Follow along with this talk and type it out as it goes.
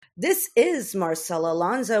This is Marcela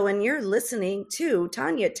Alonso, and you're listening to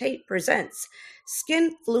Tanya Tate Presents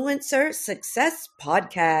Skinfluencer Success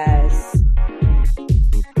Podcast.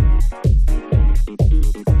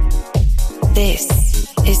 This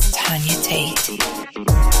is Tanya Tate.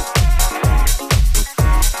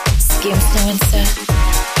 Skinfluencer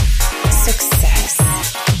Success.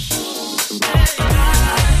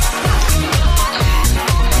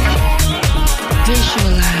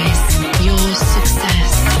 Visualize your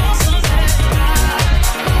success.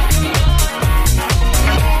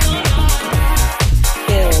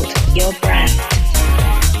 Build your brand.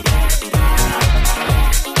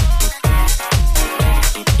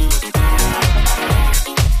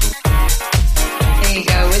 There you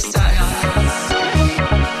go, we're starting off.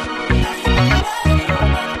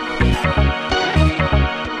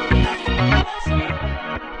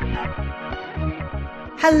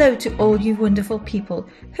 Hello to all you wonderful people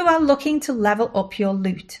who are looking to level up your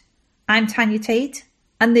loot. I'm Tanya Tate,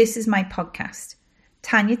 and this is my podcast,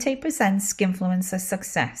 Tanya Tate Presents Skinfluencer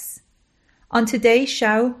Success. On today's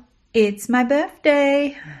show, it's my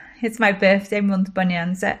birthday. It's my birthday month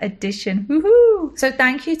bonanza edition. Woohoo! So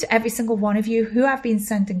thank you to every single one of you who have been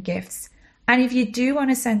sending gifts. And if you do want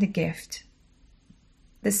to send a gift,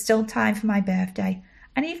 there's still time for my birthday.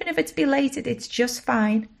 And even if it's belated, it's just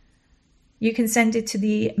fine. You can send it to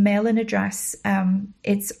the mail-in address.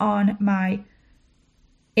 It's on my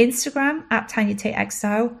Instagram at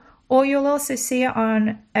TanyaTateXO, or you'll also see it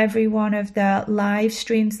on every one of the live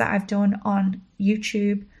streams that I've done on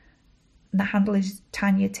YouTube. The handle is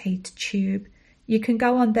Tanya Tate Tube. You can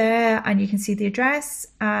go on there and you can see the address,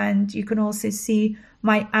 and you can also see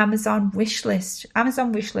my Amazon wish list.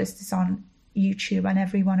 Amazon wish list is on YouTube and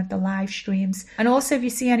every one of the live streams. And also if you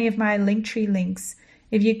see any of my Linktree links,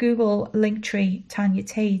 if you Google Linktree Tanya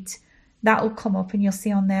Tate, that'll come up and you'll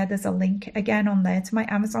see on there, there's a link again on there to my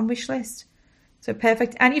Amazon wish list. So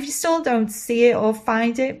perfect. And if you still don't see it or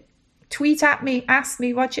find it, tweet at me, ask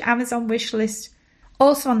me what's your Amazon wish list.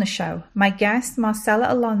 Also on the show, my guest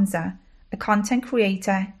Marcela Alonso, a content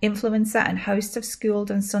creator, influencer and host of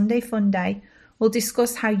Schooled on Sunday Fun Day, will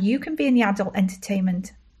discuss how you can be in the adult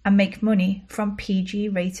entertainment and make money from PG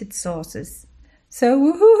rated sources. So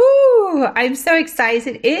woohoo! I'm so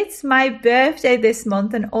excited. It's my birthday this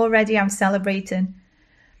month and already I'm celebrating.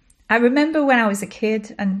 I remember when I was a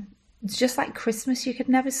kid, and it's just like Christmas, you could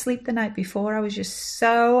never sleep the night before. I was just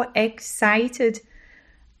so excited.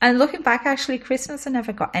 And looking back, actually, Christmas, I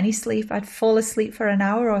never got any sleep. I'd fall asleep for an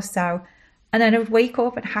hour or so, and then I'd wake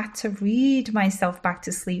up and had to read myself back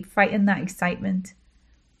to sleep, fighting that excitement.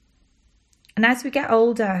 And as we get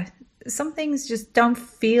older, some things just don't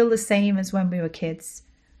feel the same as when we were kids.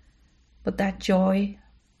 But that joy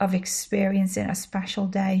of experiencing a special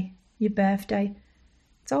day, your birthday,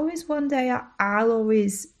 it's always one day I'll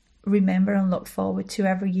always remember and look forward to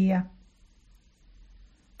every year.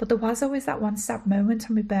 But there was always that one sad moment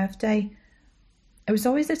on my birthday. It was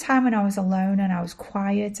always the time when I was alone and I was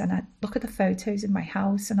quiet, and I'd look at the photos in my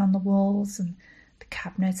house and on the walls and the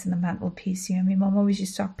cabinets and the mantelpiece. You know, my mum always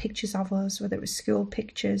used to have pictures of us, whether it was school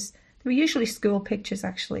pictures. They were usually school pictures,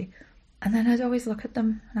 actually. And then I'd always look at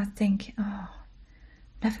them and I'd think, oh, I'm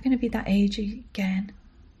never going to be that age again.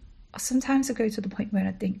 Or sometimes I go to the point where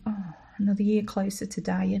I think, oh, another year closer to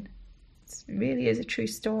dying. It really is a true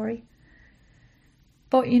story.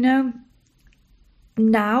 But, you know,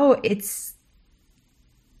 now it's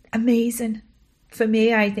amazing. For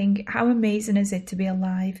me, I think, how amazing is it to be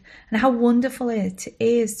alive? And how wonderful it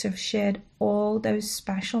is to have shared all those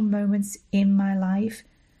special moments in my life.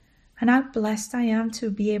 And how blessed I am to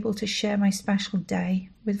be able to share my special day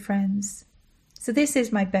with friends. So this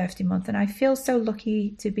is my birthday month, and I feel so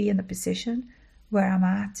lucky to be in the position where I'm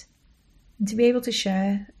at and to be able to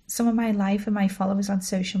share some of my life with my followers on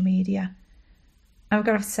social media. I've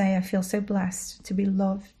got to say, I feel so blessed to be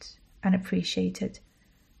loved and appreciated.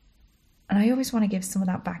 And I always want to give some of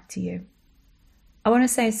that back to you. I want to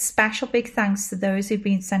say a special big thanks to those who've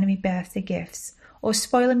been sending me birthday gifts or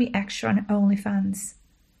spoiling me extra on OnlyFans.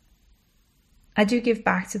 I do give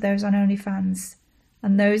back to those on OnlyFans,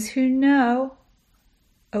 and those who know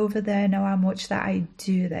over there know how much that I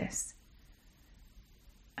do this.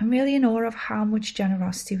 I'm really in awe of how much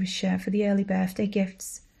generosity was shared for the early birthday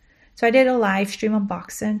gifts. So I did a live stream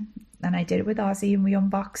unboxing, and I did it with Ozzy, and we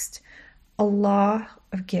unboxed a lot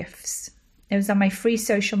of gifts. It was on my free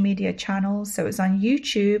social media channels, so it was on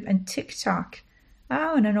YouTube and TikTok.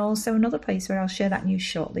 Oh, and then also another place where I'll share that news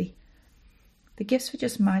shortly. The gifts were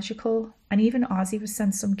just magical, and even Ozzy was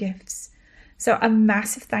sent some gifts. So a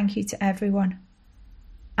massive thank you to everyone.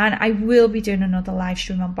 And I will be doing another live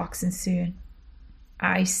stream unboxing soon.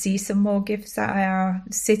 I see some more gifts that are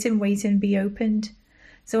sitting, waiting to be opened.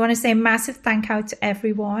 So I want to say a massive thank you to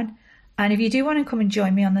everyone. And if you do want to come and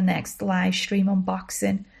join me on the next live stream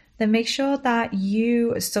unboxing, then make sure that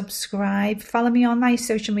you subscribe, follow me on my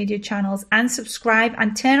social media channels and subscribe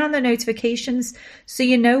and turn on the notifications so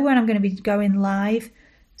you know when I'm going to be going live.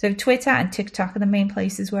 So Twitter and TikTok are the main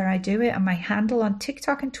places where I do it. And my handle on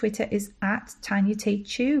TikTok and Twitter is at Tanya Tate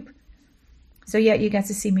Tube. So yeah, you get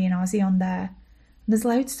to see me and Ozzy on there. And there's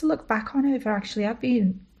loads to look back on over actually. I've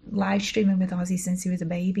been live streaming with Ozzy since he was a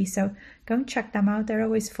baby. So go and check them out. They're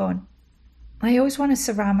always fun. I always want to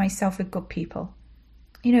surround myself with good people.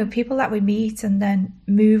 You know, people that we meet and then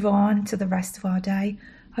move on to the rest of our day.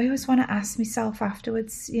 I always want to ask myself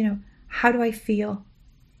afterwards, you know, how do I feel?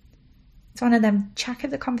 It's one of them, check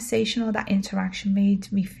if the conversation or that interaction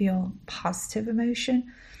made me feel positive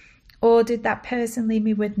emotion. Or did that person leave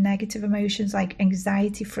me with negative emotions like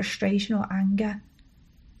anxiety, frustration, or anger?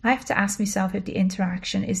 I have to ask myself if the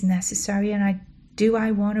interaction is necessary and do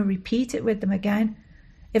I want to repeat it with them again?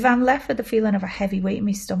 If I'm left with the feeling of a heavy weight in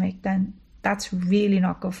my stomach, then that's really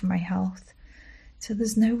not good for my health. So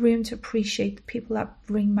there's no room to appreciate the people that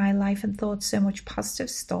bring my life and thoughts so much positive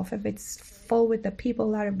stuff if it's full with the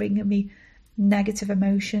people that are bringing me negative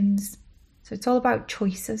emotions. So it's all about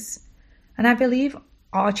choices. And I believe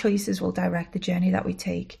our choices will direct the journey that we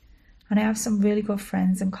take. And I have some really good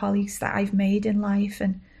friends and colleagues that I've made in life.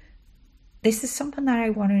 And this is something that I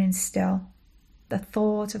want to instill. The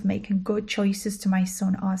thought of making good choices to my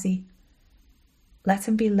son Ozzy. Let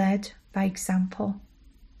him be led by example.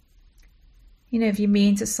 You know, if you're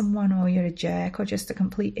mean to someone or you're a jerk or just a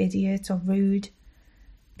complete idiot or rude,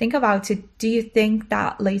 think about it. Do you think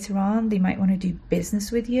that later on they might want to do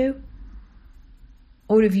business with you?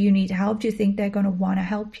 Or if you need help, do you think they're going to want to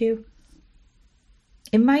help you?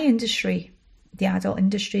 In my industry, the adult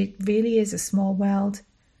industry, it really is a small world.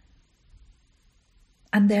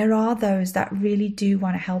 And there are those that really do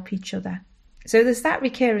want to help each other. So there's that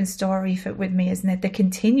recurring story with me, isn't it? The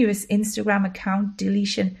continuous Instagram account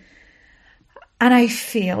deletion. And I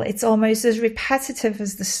feel it's almost as repetitive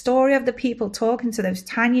as the story of the people talking to those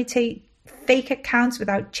Tanya Tate fake accounts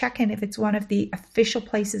without checking if it's one of the official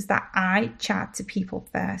places that I chat to people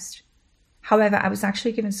first. However, I was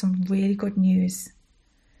actually given some really good news.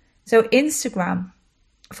 So Instagram,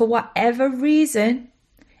 for whatever reason,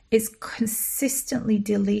 is consistently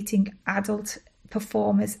deleting adult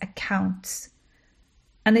performers' accounts.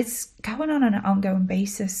 And it's going on an ongoing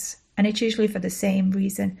basis. And it's usually for the same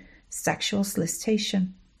reason, sexual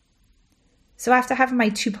solicitation. So after having my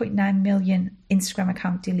 2.9 million Instagram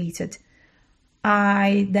account deleted,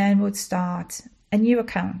 I then would start a new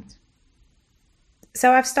account.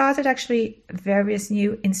 So I've started actually various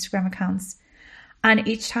new Instagram accounts. And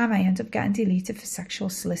each time I end up getting deleted for sexual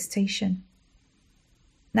solicitation.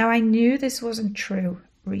 Now, I knew this wasn't true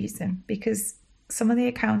reason because some of the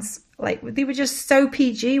accounts, like, they were just so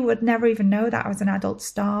PG, would never even know that I was an adult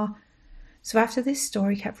star. So after this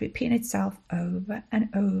story kept repeating itself over and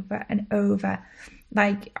over and over,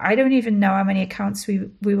 like, I don't even know how many accounts we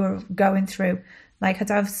were going through. Like, I'd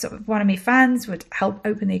have one of my fans would help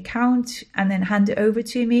open the account and then hand it over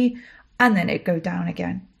to me, and then it'd go down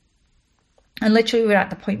again. And literally we're at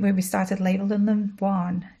the point where we started labeling them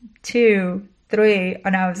 1, 2, 3,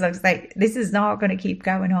 and I was like, this is not going to keep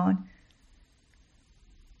going on.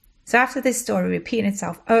 So after this story repeating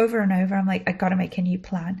itself over and over, I'm like, I got to make a new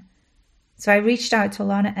plan. So I reached out to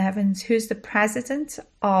Alana Evans, who's the president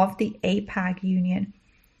of the APAG union.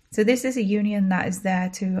 So this is a union that is there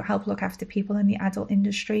to help look after people in the adult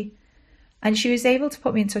industry. And she was able to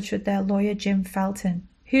put me in touch with their lawyer, Jim Felton,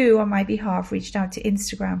 who on my behalf reached out to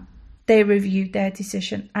Instagram. They reviewed their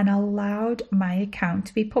decision and allowed my account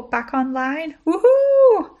to be put back online.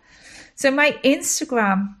 Woohoo! So my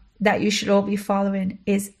Instagram that you should all be following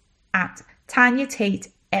is at Tanya Tate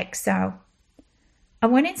XO.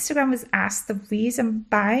 And when Instagram was asked the reason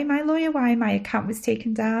by my lawyer why my account was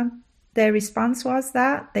taken down, their response was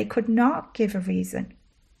that they could not give a reason.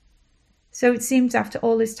 So it seems after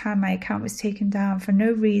all this time my account was taken down for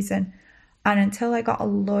no reason, and until I got a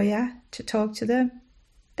lawyer to talk to them,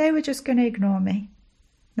 they were just going to ignore me,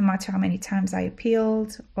 no matter how many times I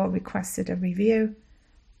appealed or requested a review.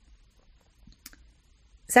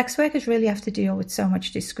 Sex workers really have to deal with so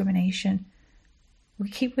much discrimination. We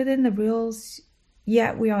keep within the rules,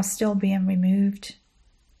 yet we are still being removed.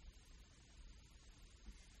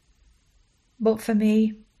 But for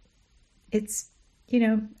me, it's,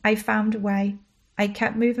 I found a way. I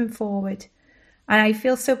kept moving forward. And I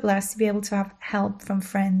feel so blessed to be able to have help from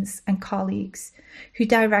friends and colleagues who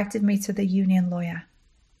directed me to the union lawyer.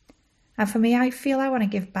 And for me, I feel I want to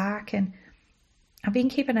give back. And I've been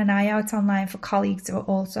keeping an eye out online for colleagues who are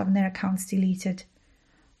also having their accounts deleted.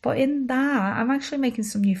 But in that, I'm actually making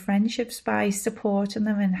some new friendships by supporting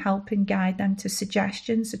them and helping guide them to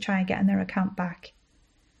suggestions to try and get their account back.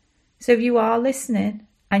 So if you are listening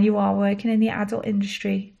and you are working in the adult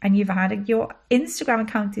industry and you've had your Instagram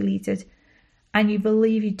account deleted and you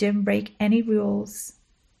believe you didn't break any rules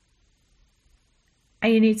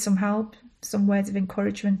and you need some help, some words of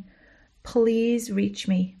encouragement, please reach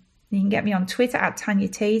me. You can get me on Twitter at Tanya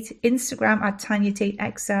Tate, Instagram at Tanya Tate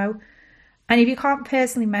XO. And if you can't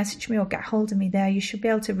personally message me or get hold of me there, you should be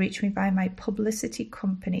able to reach me by my publicity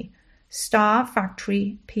company, Star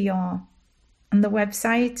Factory PR. And the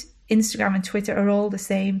website, Instagram and Twitter are all the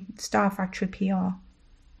same, Star Factory PR.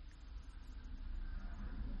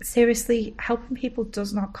 Seriously, helping people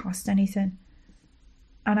does not cost anything.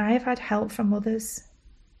 And I have had help from others.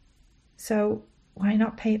 So why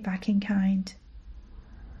not pay it back in kind?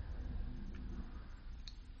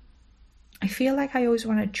 I feel like I always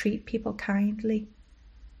want to treat people kindly.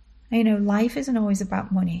 You know, life isn't always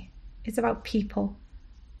about money. It's about people,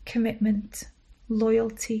 commitment,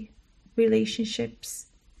 loyalty, relationships.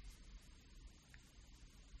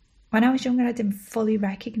 When I was younger, I didn't fully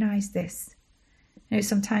recognize this. You know,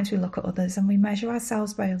 sometimes we look at others and we measure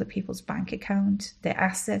ourselves by other people's bank account, their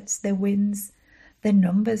assets, their wins, their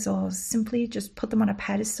numbers, or simply just put them on a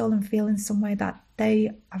pedestal and feel in some way that they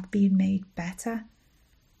have been made better.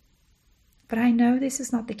 But I know this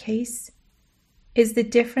is not the case. It's the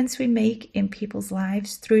difference we make in people's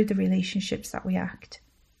lives through the relationships that we act.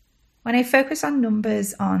 When I focus on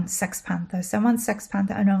numbers on Sex Panther, so I'm on Sex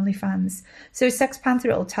Panther and OnlyFans. So Sex Panther,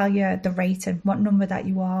 it'll tell you the rate and what number that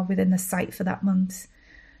you are within the site for that month.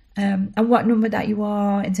 And what number that you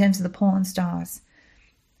are in terms of the porn stars.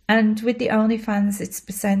 And with the OnlyFans, it's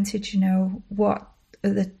percentage, you know, what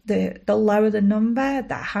the lower the number,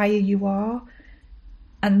 the higher you are.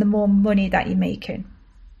 And the more money that you're making.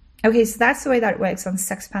 Okay, so that's the way that it works on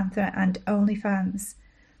Sex Panther and OnlyFans.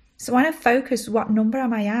 So when I focus, what number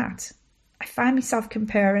am I at? I find myself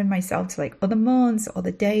comparing myself to like other months,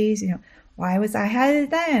 other days, you know, why was I here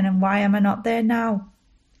then and why am I not there now?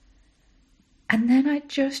 And then I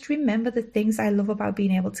just remember the things I love about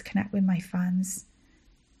being able to connect with my fans.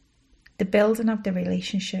 The building of the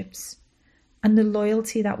relationships and the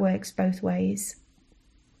loyalty that works both ways.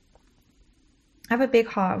 I have a big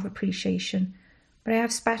heart of appreciation, but I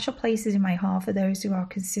have special places in my heart for those who are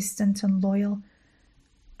consistent and loyal,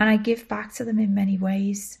 and I give back to them in many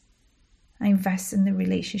ways. I invest in the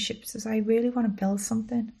relationships as I really want to build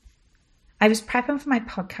something. I was prepping for my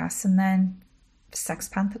podcast and then Sex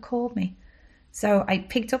Panther called me. So I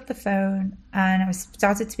picked up the phone and I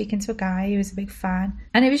started speaking to a guy who was a big fan,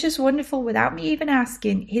 and it was just wonderful without me even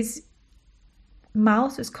asking. His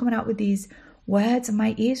mouth was coming out with these words and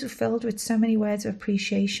my ears were filled with so many words of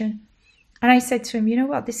appreciation. And I said to him, you know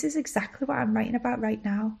what, this is exactly what I'm writing about right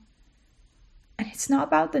now. And it's not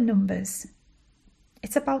about the numbers.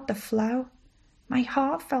 It's about the flow. My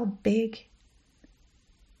heart felt big.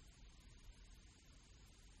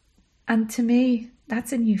 And to me,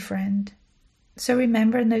 that's a new friend. So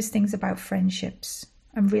remembering those things about friendships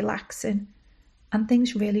and relaxing, and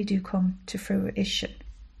things really do come to fruition.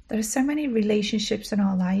 There are so many relationships in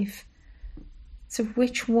our life. So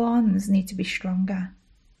which ones need to be stronger?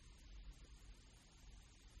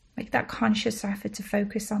 Make that conscious effort to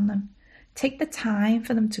focus on them. Take the time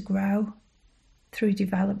for them to grow through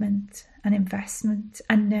development and investment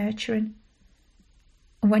and nurturing.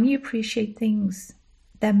 And when you appreciate things,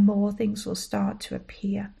 then more things will start to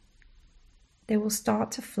appear. They will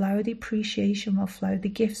start to flow. The appreciation will flow. The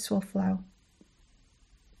gifts will flow.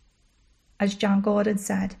 As John Gordon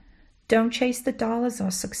said, don't chase the dollars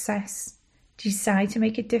or success. Decide to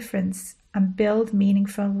make a difference and build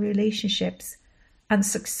meaningful relationships, and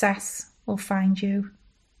success will find you.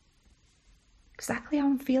 Exactly how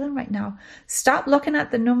I'm feeling right now. Stop looking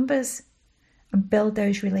at the numbers and build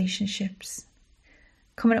those relationships.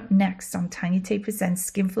 Coming up next on Tanya Tate Presents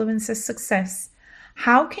Skinfluencer Success,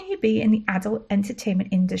 how can you be in the adult entertainment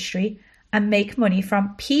industry and make money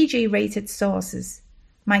from PG-rated sources?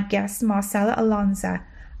 My guest, Marcela Alonso,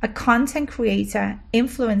 a content creator,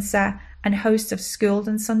 influencer, and host of Schooled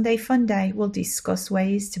on Sunday Fun Day, will discuss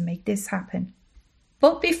ways to make this happen.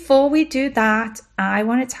 But before we do that, I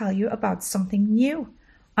want to tell you about something new.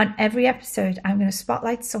 On every episode, I'm going to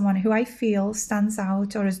spotlight someone who I feel stands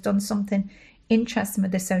out or has done something interesting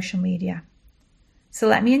with the social media. So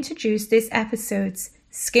let me introduce this episode's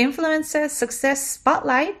Skinfluencer Success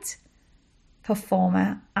Spotlight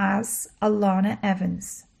performer as Alana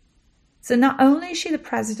Evans. So not only is she the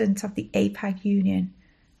president of the APAC Union,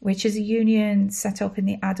 which is a union set up in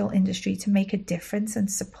the adult industry to make a difference and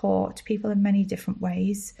support people in many different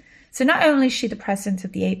ways. So not only is she the president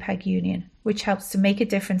of the APAG union, which helps to make a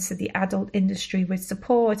difference to the adult industry with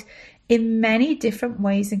support in many different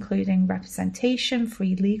ways, including representation,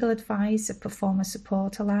 free legal advice, a performer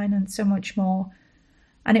support line, and so much more.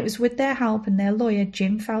 And it was with their help and their lawyer,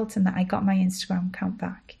 Jim Felton, that I got my Instagram account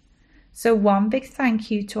back. So one big thank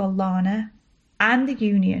you to Alana and the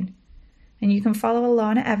union. And you can follow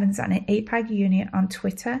Alana Evans and APAG Union on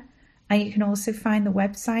Twitter. And you can also find the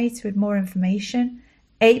website with more information,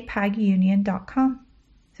 apagunion.com.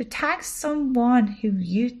 So tag someone who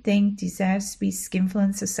you think deserves to be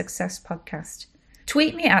Skinfluencer Success Podcast.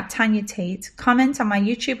 Tweet me at Tanya Tate, comment on my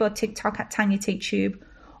YouTube or TikTok at Tanya Tate Tube,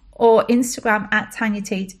 or Instagram at Tanya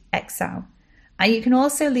Tate XL. And you can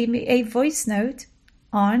also leave me a voice note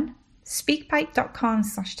on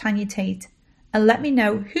speakpipe.com/Tanya Tate and let me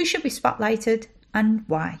know who should be spotlighted and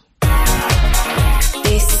why.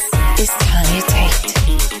 This is Tanya Tate.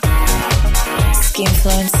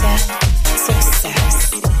 Skinfluencer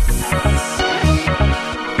Success.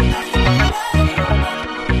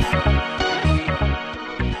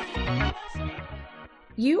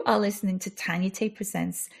 You are listening to Tanya Tate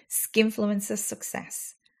Presents Skinfluencer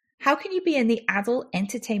Success. How can you be in the adult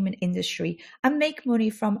entertainment industry and make money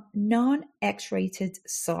from non-X-rated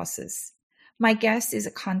sources? My guest is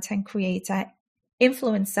a content creator,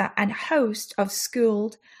 influencer, and host of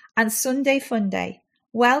Schooled and Sunday Funday.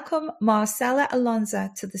 Welcome, Marcela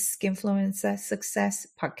Alonso, to the Skinfluencer Success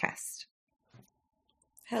Podcast.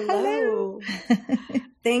 Hello.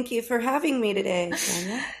 Thank you for having me today,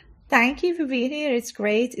 Tanya. Thank you for being here. It's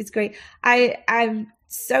great. It's great. I'm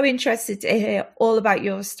so interested to hear all about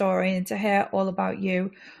your story and to hear all about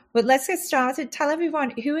you. But let's get started. Tell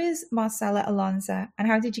everyone, who is Marcela Alonso and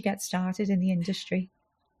how did you get started in the industry?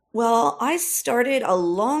 Well, I started a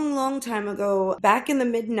long, long time ago, back in the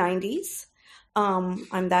mid-90s.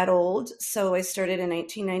 I'm that old. So I started in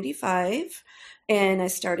 1995 and I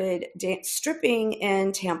started stripping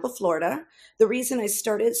in Tampa, Florida. The reason I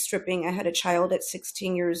started stripping, I had a child at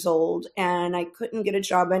 16 years old and I couldn't get a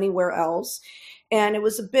job anywhere else. And it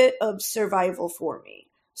was a bit of survival for me.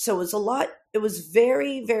 So it was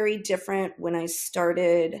very, very different when I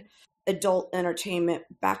started adult entertainment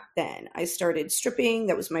back then. I started stripping.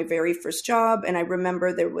 That was my very first job. And I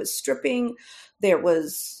remember there was stripping, there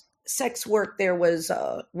was sex work, there was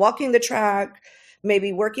walking the track,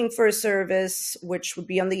 maybe working for a service, which would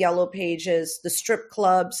be on the yellow pages, the strip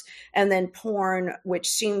clubs, and then porn, which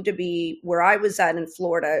seemed to be where I was at in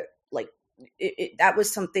Florida. Like that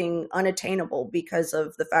was something unattainable because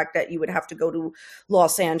of the fact that you would have to go to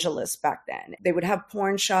Los Angeles back then. They would have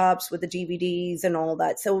porn shops with the DVDs and all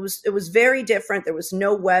that. So it was very different. There was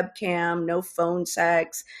no webcam, no phone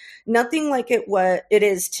sex, nothing like what it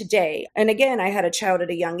is today. And again, I had a child at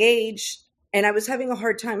a young age and I was having a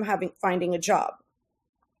hard time finding a job.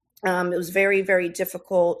 It was very, very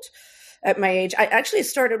difficult at my age. I actually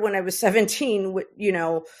started when I was 17,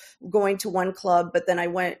 going to one club, but then I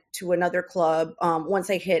went to another club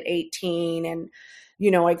once I hit 18 and,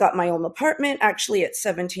 I got my own apartment actually at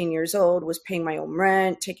 17 years old, was paying my own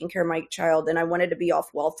rent, taking care of my child. And I wanted to be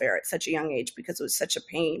off welfare at such a young age because it was such a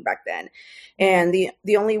pain back then. And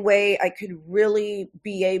the only way I could really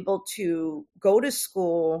be able to go to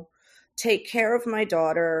school, take care of my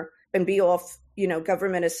daughter and be off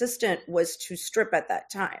government assistant was to strip at that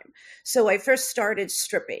time. So I first started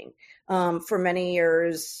stripping for many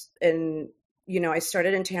years. And, I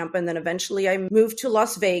started in Tampa and then eventually I moved to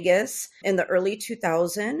Las Vegas in the early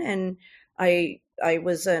 2000s. And I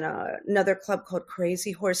was in another club called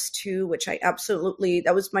Crazy Horse 2, which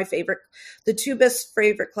that was my favorite. The two best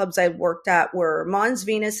favorite clubs I worked at were Mons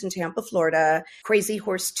Venus in Tampa, Florida, Crazy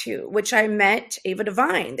Horse 2, which I met Ava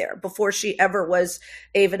Devine there before she ever was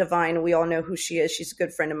Ava Devine. We all know who she is. She's a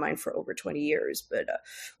good friend of mine for over 20 years, but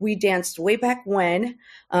we danced way back when,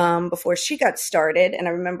 before she got started. And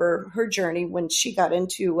I remember her journey when she got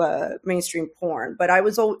into mainstream porn. But I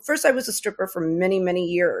was a stripper for many, many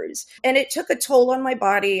years. And it took a toll on my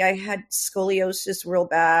body. I had scoliosis real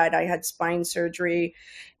bad. I had spine surgery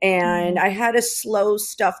and I had to slow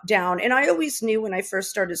stuff down. And I always knew when I first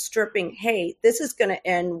started stripping, hey, this is going to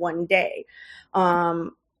end one day. You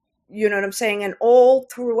know what I'm saying? And all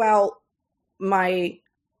throughout my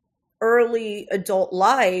early adult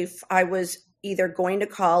life, I was either going to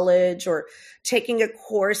college or taking a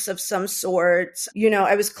course of some sort.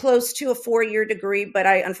 I was close to a 4-year degree, but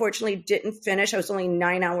I unfortunately didn't finish. I was only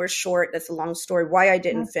 9 hours short. That's a long story why I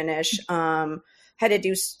didn't finish. Had to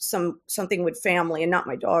do something with family and not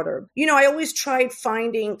my daughter. I always tried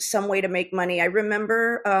finding some way to make money. I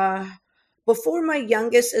remember before my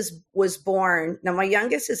youngest was born. Now my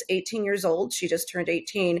youngest is 18 years old. She just turned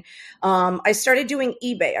 18. I started doing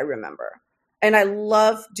eBay, I remember. And I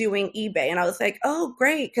love doing eBay. And I was like, oh,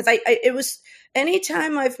 great. Because it was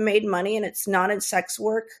anytime I've made money and it's not in sex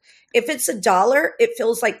work, if it's $1, it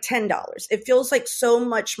feels like $10. It feels like so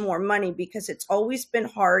much more money because it's always been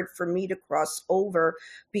hard for me to cross over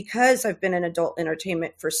because I've been in adult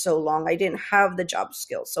entertainment for so long. I didn't have the job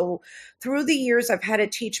skills. So through the years, I've had to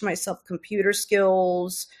teach myself computer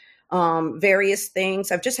skills, various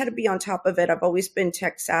things. I've just had to be on top of it. I've always been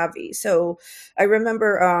tech savvy. So I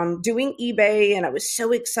remember doing eBay, and I was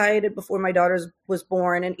so excited before my daughter was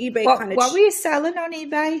born. And eBay What were you selling on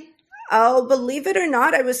eBay? Oh, believe it or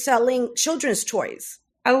not, I was selling children's toys.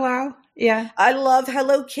 Oh, wow. Yeah. I love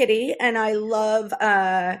Hello Kitty, and I love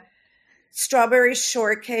strawberry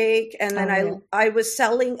shortcake. And then I was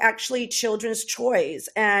selling actually children's toys.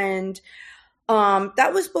 And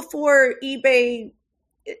that was before eBay.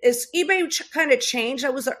 eBay kind of changed.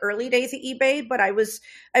 That was the early days of eBay, but I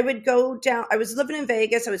would go down. I was living in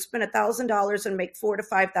Vegas. I would spend $1,000 and make $4,000 to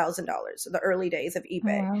 $5,000 in the early days of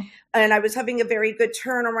eBay. Wow. And I was having a very good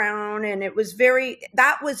turnaround, and it was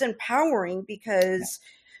that was empowering because,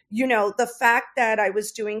 the fact that I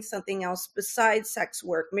was doing something else besides sex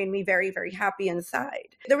work made me very, very happy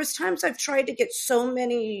inside. There was times I've tried to get so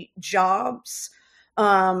many jobs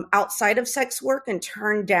outside of sex work and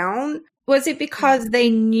turned down. Was it because they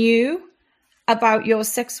knew about your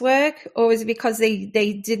sex work, or was it because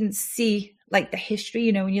they didn't see like the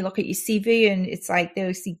history? When you look at your CV and it's like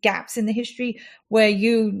they see gaps in the history where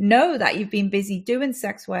that you've been busy doing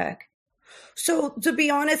sex work. So to be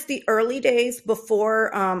honest, the early days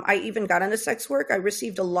before I even got into sex work, I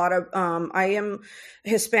received a lot of, I am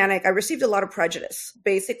Hispanic. I received a lot of prejudice,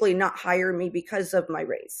 basically not hire me because of my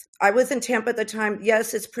race. I was in Tampa at the time.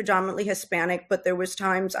 Yes, it's predominantly Hispanic, but there was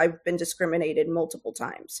times I've been discriminated multiple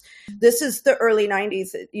times. This is the early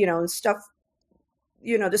 90s, and stuff,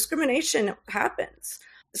 discrimination happens.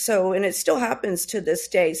 So, and it still happens to this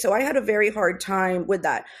day. So I had a very hard time with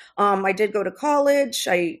that. I did go to college.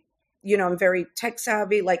 I'm very tech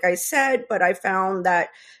savvy, like I said, but I found that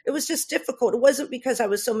it was just difficult. It wasn't because I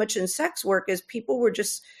was so much in sex work as people were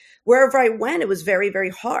just, wherever I went, it was very, very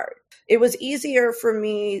hard. It was easier for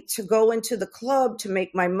me to go into the club to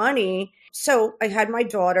make my money. So I had my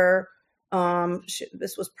daughter.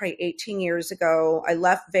 This was probably 18 years ago. I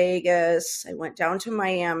left Vegas. I went down to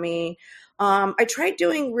Miami. I tried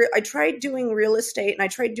doing real estate, and I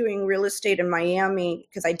tried doing real estate in Miami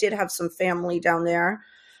because I did have some family down there.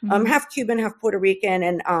 Half Cuban, half Puerto Rican.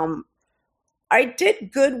 And I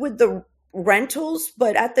did good with the rentals,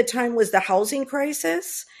 but at the time was the housing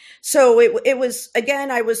crisis. So it was, again,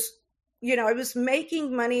 I was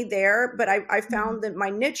making money there, but I found that my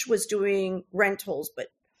niche was doing rentals. But,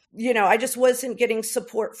 I just wasn't getting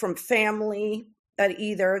support from family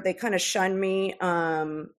either. They kind of shunned me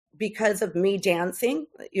because of me dancing,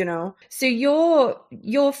 So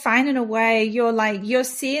you're finding a way, you're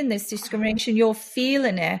seeing this discrimination, you're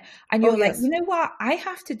feeling it, and you're like, yes. you know what, I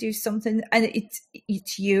have to do something. And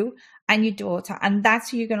it's you and your daughter, and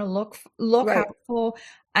that's who you're going to look right out for.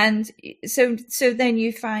 And so then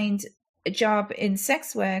you find a job in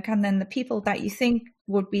sex work, and then the people that you think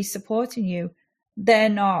would be supporting you, they're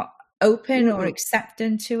not open or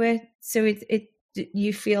accepting to it. So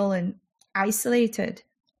you feel isolated.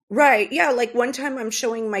 Right. Yeah. Like one time I'm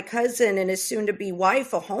showing my cousin and his soon to be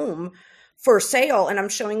wife a home for sale, and I'm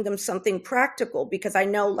showing them something practical because I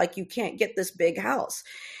know like you can't get this big house.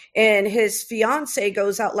 And his fiance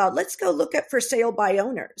goes out loud, let's go look at for sale by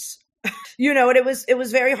owners. And it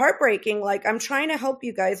was very heartbreaking. Like, I'm trying to help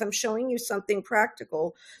you guys. I'm showing you something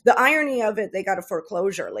practical. The irony of it, they got a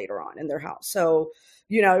foreclosure later on in their house. So,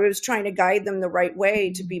 I was trying to guide them the right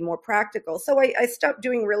way to be more practical. So I stopped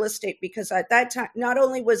doing real estate because at that time, not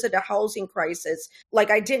only was it a housing crisis,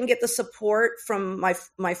 like I didn't get the support from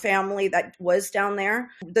my family that was down there.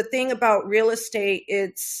 The thing about real estate,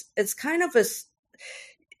 it's kind of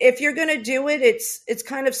if you're going to do it, it's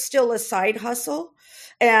kind of still a side hustle.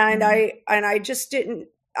 And I just didn't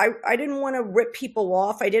want to rip people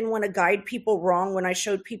off. I didn't want to guide people wrong when I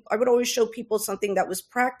showed people. I would always show people something that was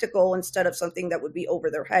practical instead of something that would be over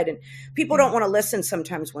their head. And people don't want to listen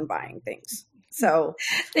sometimes when buying things. So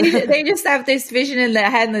they just have this vision in their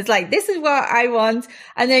head, and it's like, this is what I want.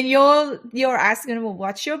 And then you're asking them, well,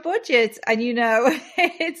 what's your budget? And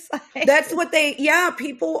it's like, that's what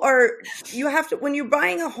people are, you have to, when you're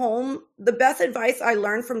buying a home, the best advice I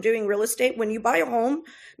learned from doing real estate, when you buy a home,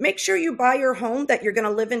 make sure you buy your home that you're going to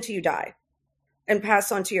live until you die and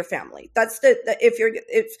pass on to your family. That's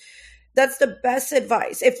if That's the best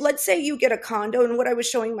advice. If let's say you get a condo, and what I was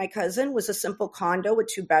showing my cousin was a simple condo with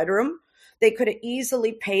 2 bedroom, they could have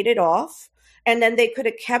easily paid it off, and then they could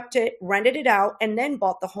have kept it, rented it out, and then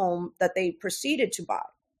bought the home that they proceeded to buy.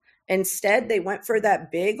 Instead, they went for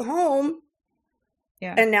that big home,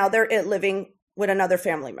 Yeah. and now they're living with another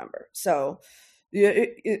family member. So,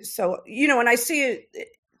 and I see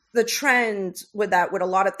the trend with that with a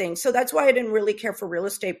lot of things. So that's why I didn't really care for real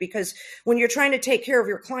estate, because when you're trying to take care of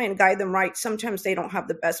your client, guide them right, sometimes they don't have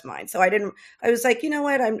the best mind. So I was like, you know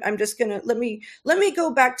what, I'm just going to, let me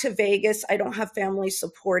go back to Vegas. I don't have family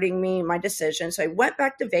supporting me in my decision. So I went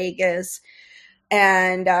back to Vegas,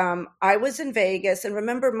 and I was in Vegas, and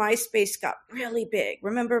remember MySpace got really big.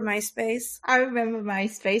 Remember MySpace? I remember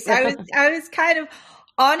MySpace. I was kind of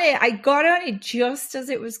on it. I got on it just as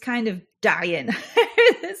it was kind of dying.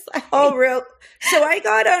 Like, oh, real? So I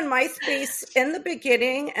got on MySpace in the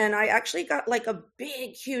beginning, and I actually got like a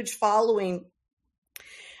big, huge following.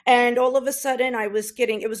 And all of a sudden it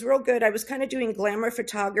was real good. I was kind of doing glamour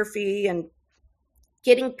photography and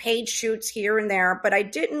getting paid shoots here and there, but I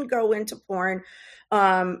didn't go into porn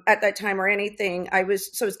at that time or anything. I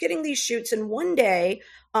was getting these shoots, and one day,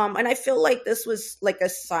 and I feel like this was like a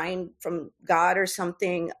sign from God or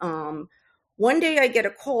something. One day I get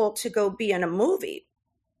a call to go be in a movie.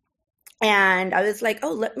 And I was like,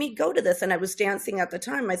 oh, let me go to this. And I was dancing at the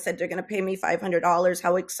time. I said, they're going to pay me $500.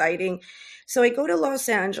 How exciting. So I go to Los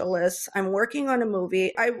Angeles. I'm working on a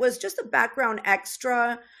movie. I was just a background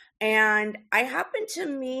extra. And I happened to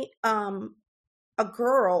meet a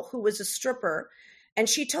girl who was a stripper. And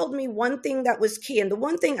she told me one thing that was key. And the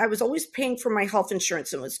one thing, I was always paying for my health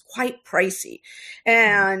insurance, and it was quite pricey.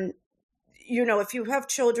 And if you have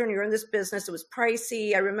children, you're in this business, it was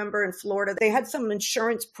pricey. I remember in Florida, they had some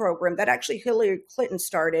insurance program that actually Hillary Clinton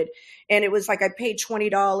started. And it was like I paid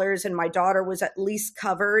 $20, and my daughter was at least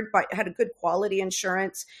covered, but had a good quality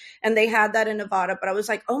insurance. And they had that in Nevada. But I was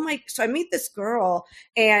like, so I meet this girl,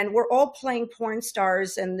 and we're all playing porn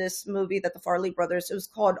stars in this movie that the Farley brothers, it was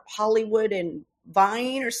called Hollywood and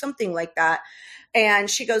Vine or something like that. And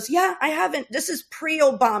she goes, yeah, I haven't, this is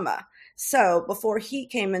pre-Obama. So before he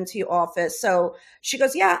came into office. So she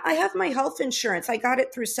goes, yeah, I have my health insurance. I got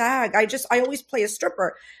it through SAG. I always play a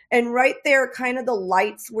stripper. And right there, kind of the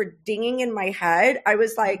lights were dinging in my head. I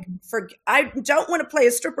was like, I don't want to play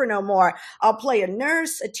a stripper no more. I'll play a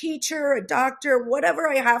nurse, a teacher, a doctor, whatever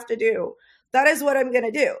I have to do. That is what I'm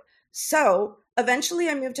going to do. So eventually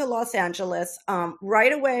I moved to Los Angeles.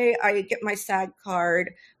 Right away, I get my SAG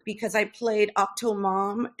card because I played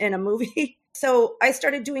Octomom in a movie. So I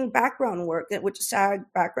started doing background work, which is SAG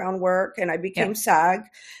background work, and I became SAG.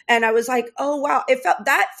 And I was like, oh, wow,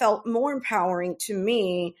 that felt more empowering to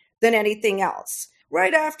me than anything else.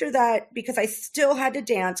 Right after that, because I still had to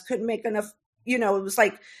dance, couldn't make enough, it was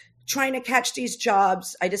like trying to catch these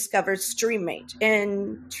jobs, I discovered StreamMate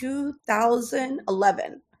in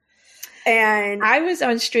 2011. And I was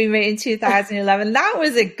on StreamMate in 2011. That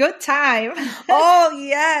was a good time. Oh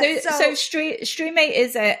yeah. So StreamMate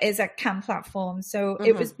is a cam platform. So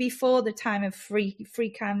it was before the time of free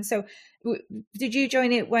cam. So did you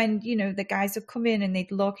join it when the guys would come in and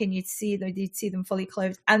they'd look and you'd see them fully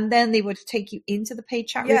clothed, and then they would take you into the paid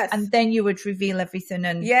chat room, and then you would reveal everything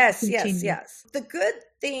and continue. Yes. The good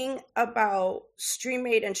thing about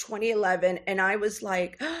StreamMate in 2011, and I was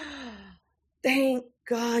like, thank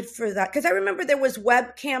God for that. Because I remember there was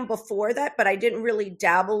webcam before that, but I didn't really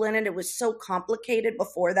dabble in it. It was so complicated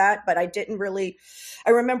before that, but I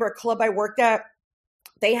remember a club I worked at,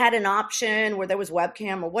 they had an option where there was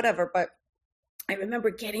webcam or whatever, but I remember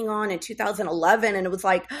getting on in 2011, and it was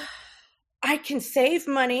like, I can save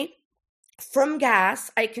money from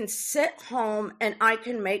gas, I can sit home, and I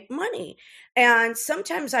can make money. And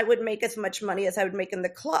sometimes I would make as much money as I would make in the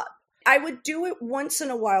club. I would do it once in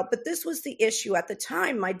a while, but this was the issue at the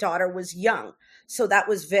time. My daughter was young, so that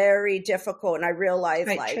was very difficult. And I realized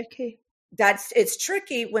tricky. It's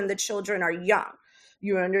tricky when the children are young.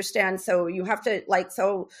 You understand? So you have to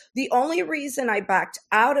so the only reason I backed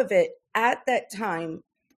out of it at that time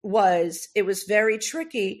was it was very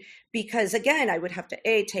tricky because, again, I would have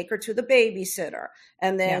to take her to the babysitter,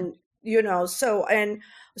 and then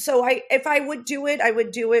So if I would do it, I would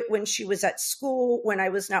do it when she was at school, when I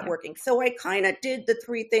was not working. So I kind of did the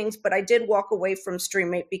three things, but I did walk away from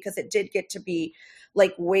StreamMate because it did get to be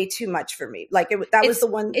like way too much for me. Was the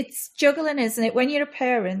one. It's juggling, isn't it? When you're a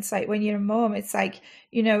parent, like when you're a mom, it's like,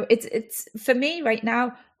 it's for me right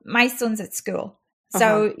now, my son's at school.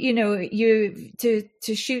 So, you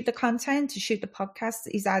to shoot the content, to shoot the podcast,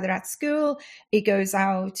 he's either at school, he goes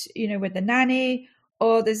out, with the nanny,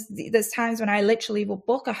 or there's times when I literally will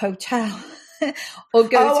book a hotel or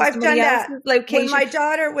go Oh, to I've somebody done that. else's When location. my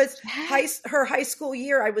daughter was Yeah. her high school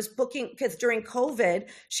year, I was booking because during COVID,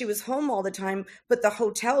 she was home all the time, but the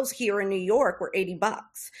hotels here in New York were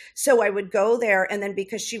 $80. So I would go there. And then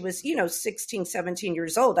because she was, 16, 17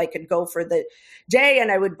 years old, I could go for the day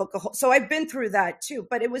and I would book a whole. So I've been through that too,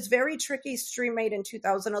 but it was very tricky. Streammate in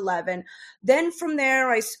 2011. Then from there,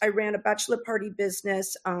 I ran a bachelor party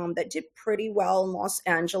business that did pretty well in Los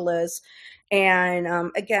Angeles.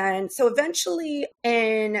 And again, so eventually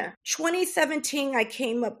in 2017, I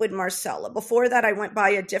came up with Marcela. Before that, I went by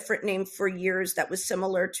a different name for years that was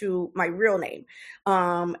similar to my real name.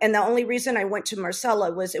 And the only reason I went to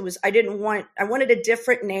Marcela was I wanted a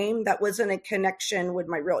different name that wasn't a connection with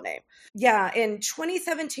my real name. Yeah. In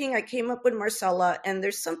 2017, I came up with Marcela, and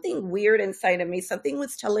there's something weird inside of me. Something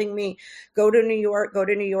was telling me, go to New York, go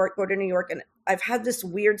to New York, go to New York. And I've had this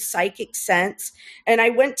weird psychic sense. And I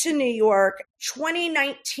went to New York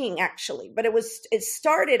 2019, actually, but it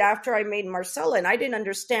started after I made Marcela, and I didn't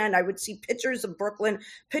understand. I would see pictures of Brooklyn,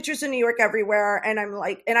 pictures of New York everywhere. And I'm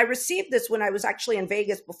like, and I received this when I was actually in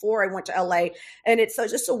Vegas before I went to LA. And it's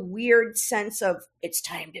just a weird sense of it's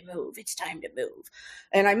time to move. It's time to move.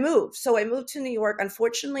 And I moved. So I moved to New York.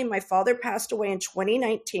 Unfortunately, my father passed away in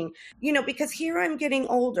 2019, because here I'm getting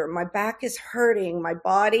older. My back is hurting. My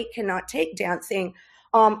body cannot take dancing.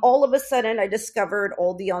 All of a sudden, I discovered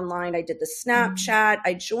all the online. I did the Snapchat.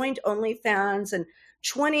 I joined OnlyFans in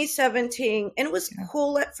 2017, and it was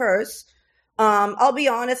cool at first. I'll be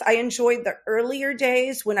honest, I enjoyed the earlier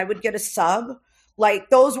days when I would get a sub. Like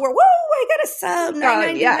those were, whoa, I got a sub,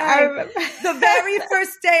 $9.99. Yeah, The very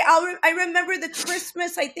first day, I remember the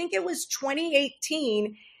Christmas, I think it was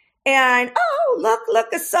 2018. And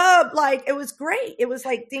look, a sub. Like it was great. It was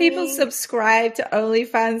like people subscribed to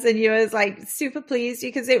OnlyFans, and you was like super pleased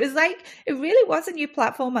because it was like it really was a new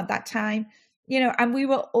platform at that time, and we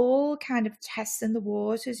were all kind of testing the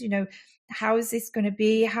waters. How is this going to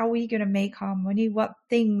be? How are we going to make our money? What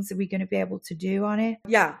things are we going to be able to do on it?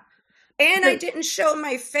 Yeah. And I didn't show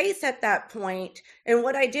my face at that point. And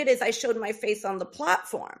what I did is I showed my face on the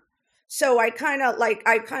platform. So I kind of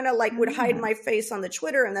would hide my face on the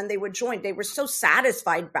Twitter, and then they would join. They were so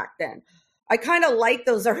satisfied back then. I kind of liked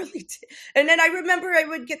those early. And then I remember I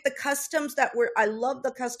would get the customs I love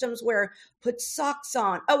the customs where put socks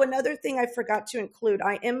on. Oh, another thing I forgot to include.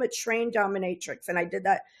 I am a trained dominatrix, and I did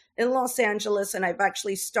that in Los Angeles. And I've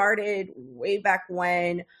actually started way back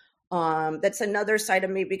when. That's another side of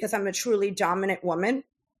me because I'm a truly dominant woman.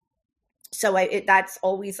 So that's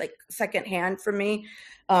always like secondhand for me.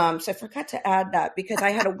 So I forgot to add that because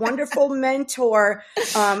I had a wonderful mentor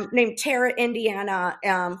named Tara Indiana,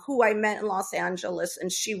 who I met in Los Angeles, and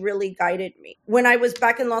she really guided me. When I was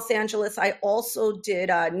back in Los Angeles, I also did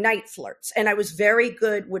night flirts, and I was very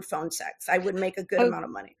good with phone sex. I would make a good amount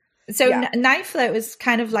of money. So Night Flirt was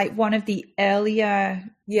kind of like one of the earlier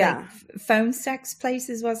phone sex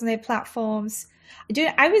places, wasn't it? Platforms.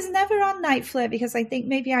 I was never on Night Flirt because I think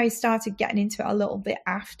maybe I started getting into it a little bit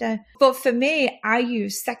after. But for me, I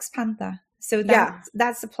use Sex Panther. So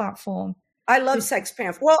that's the platform. I love Sex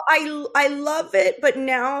Panther. Well, I love it, but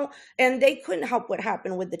now, and they couldn't help what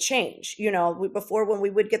happened with the change. Before when we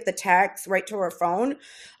would get the text right to our phone,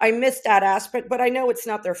 I missed that aspect, but I know it's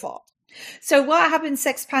not their fault. So what happened,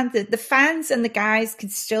 Sex Panther, the fans and the guys can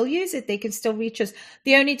still use it. They can still reach us.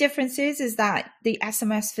 The only difference is that the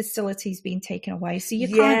SMS facility is being taken away. So you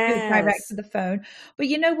can't do it direct to the phone. But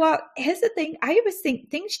you know what? Here's the thing. I always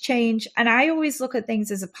think things change, and I always look at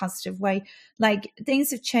things as a positive way. Like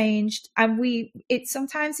things have changed, and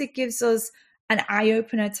sometimes it gives us an eye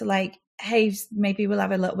opener to like, hey, maybe we'll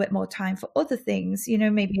have a little bit more time for other things.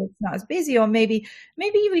 Maybe it's not as busy, or maybe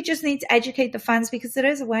we just need to educate the fans because there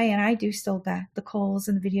is a way, and I do still get the calls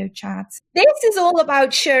and the video chats. This is all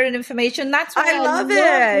about sharing information. That's why I love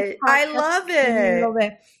it. I love it. I love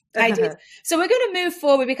it. I did. So we're going to move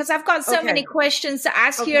forward because I've got so many questions to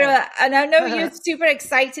ask you, and I know you're super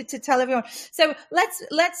excited to tell everyone. So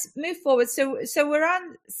let's move forward. So you're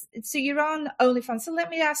on OnlyFans. So let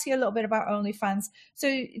me ask you a little bit about OnlyFans. So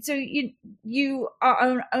you are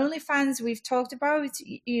on OnlyFans. We've talked about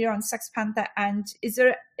you're on Sex Panther, and is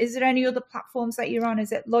there any other platforms that you're on?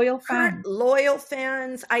 Is it Loyal Fans? Loyal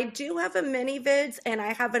Fans. I do have a mini vids, and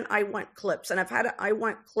I have an I Want Clips, and I've had an I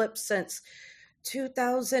Want Clips since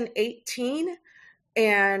 2018,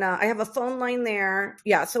 and I have a phone line there.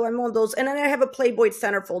 So I'm on those, and then I have a Playboy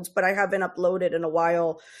centerfolds, but I haven't uploaded in a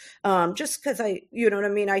while, just because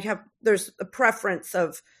there's a preference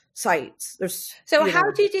of sites. How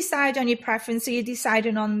do you decide on your preference? Are you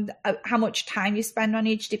deciding on how much time you spend on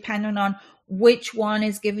each, depending on which one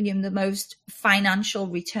is giving you the most financial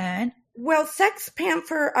return? Well, Sex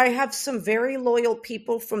Panther, I have some very loyal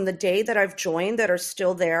people from the day that I've joined that are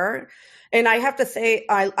still there. And I have to say,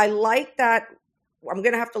 I like that. I'm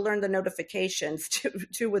going to have to learn the notifications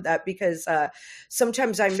too with that, because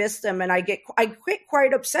sometimes I miss them and I get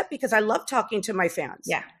quite upset because I love talking to my fans.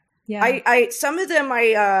 Yeah. Yeah. Some of them,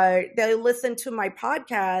 they listen to my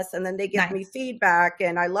podcast and then they give me feedback,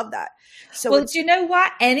 and I love that. So, well, do you know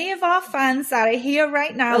what? Any of our fans that are here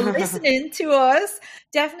right now listening to us,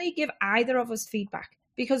 definitely give either of us feedback,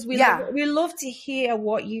 because we love to hear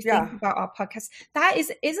what you think about our podcast.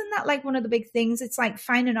 Isn't that like one of the big things? It's like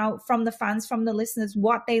finding out from the fans, from the listeners,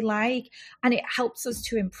 what they like, and it helps us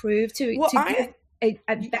to improve, to give a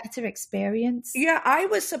better experience. Yeah, I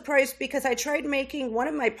was surprised because I tried making one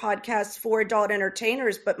of my podcasts for adult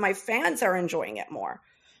entertainers, but my fans are enjoying it more.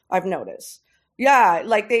 I've noticed. Yeah,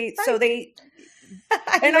 like I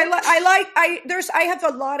have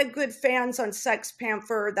a lot of good fans on Sex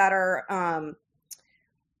Panther that are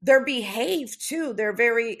they're behaved too. They're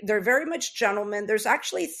very much gentlemen. There's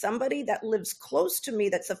actually somebody that lives close to me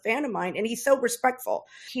that's a fan of mine, and he's so respectful.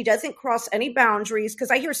 He doesn't cross any boundaries, because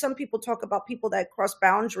I hear some people talk about people that cross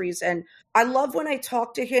boundaries, and I love when I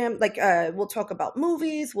talk to him. Like we'll talk about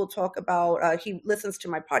movies. We'll talk about he listens to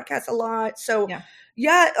my podcast a lot. So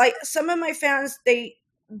like some of my fans,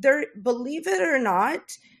 they're believe it or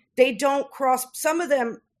not, they don't cross. Some of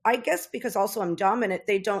them, I guess, because also I'm dominant,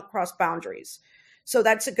 they don't cross boundaries. So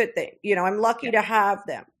that's a good thing. You know, I'm lucky to have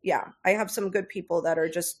them. Yeah. I have some good people that are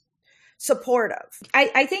just supportive.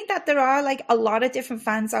 I think that there are like a lot of different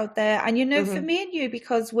fans out there. And, you know, for me and you,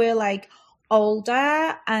 because we're like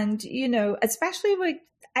older and, you know, especially with,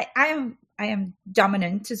 I am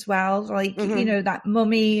dominant as well, like, you know, that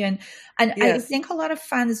mummy. And I think a lot of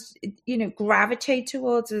fans, you know, gravitate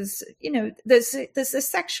towards us. You know, there's a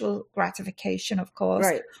sexual gratification, of course,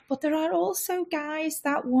 but there are also guys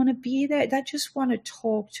that want to be there, that just want to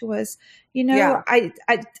talk to us. You know,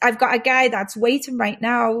 I've got a guy that's waiting right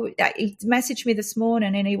now. He messaged me this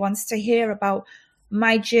morning and he wants to hear about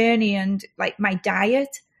my journey and like my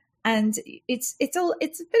diet. And it's a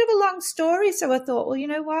bit of a long story. So I thought, well, you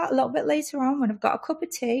know what? A little bit later on, when I've got a cup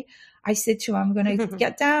of tea, I said to him, I'm going to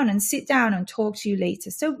get down and sit down and talk to you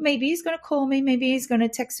later. So maybe he's going to call me. Maybe he's going to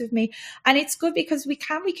text with me. And it's good because we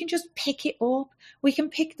can just pick it up. We can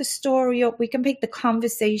pick the story up. We can pick the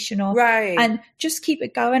conversation up. Right. And just keep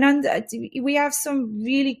it going. And we have some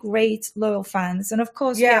really great loyal fans. And of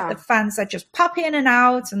course, we have the fans that just pop in and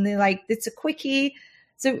out and they're like, it's a quickie.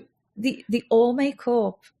 So they all make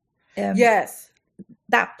up.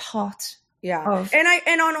 That pot.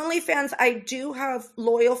 And on OnlyFans, I do have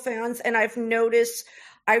loyal fans, and I've noticed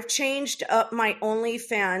I've changed up my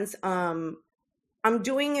OnlyFans. I'm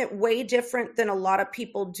doing it way different than a lot of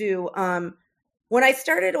people do. When I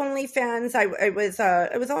started OnlyFans, I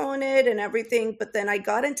was on it and everything, but then I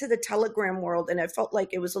got into the Telegram world and I felt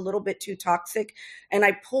like it was a little bit too toxic, and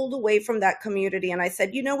I pulled away from that community. And I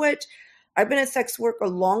said, you know what? I've been in sex work a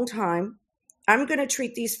long time. I'm going to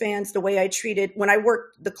treat these fans the way I treated when I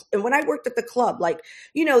worked at the club. Like,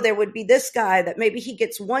 you know, there would be this guy that maybe he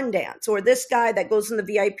gets one dance, or this guy that goes in the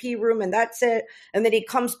VIP room and that's it. And then he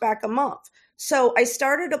comes back a month. So I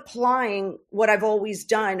started applying what I've always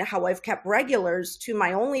done, how I've kept regulars, to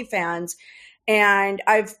my OnlyFans. And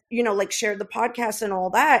I've, you know, like shared the podcast and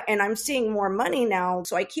all that. And I'm seeing more money now.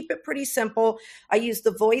 So I keep it pretty simple. I use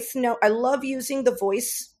the voice note. I love using the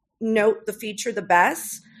voice note, the feature, the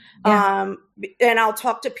best. And I'll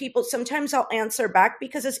talk to people. Sometimes I'll answer back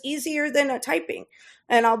because it's easier than typing.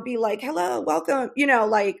 And I'll be like, hello, welcome, you know,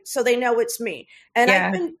 like, so they know it's me. And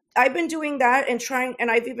I've been doing that and trying,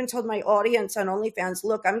 and I've even told my audience on OnlyFans,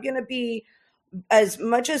 look, I'm going to be as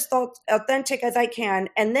much as authentic as I can.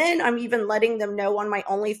 And then I'm even letting them know on my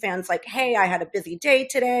OnlyFans, like, hey, I had a busy day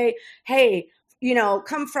today. Hey, you know,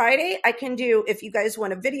 come Friday, I can do, if you guys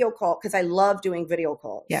want a video call, because I love doing video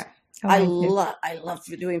calls. Yeah. I love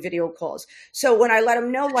doing video calls. So when I let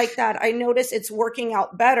them know like that, I notice it's working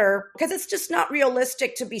out better, because it's just not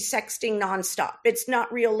realistic to be sexting nonstop. It's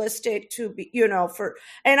not realistic to be, you know,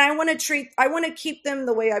 and I want to keep them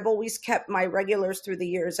the way I've always kept my regulars through the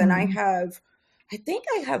years. And I think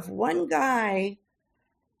I have one guy,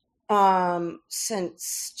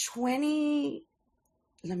 since let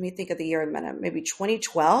me think of the year in a minute, maybe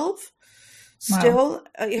 2012. Still,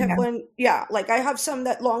 I have one. Yeah. Like I have some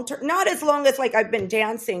that long term, not as long as like I've been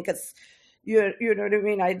dancing, because you know what I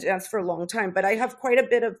mean? I danced for a long time, but I have quite a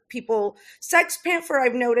bit of people. Sex Panther,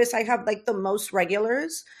 I've noticed I have like the most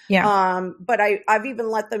regulars. Yeah. But I've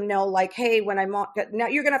even let them know like, hey, when I'm on, now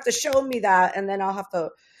you're going to have to show me that. And then I'll have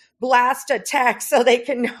to blast a text so they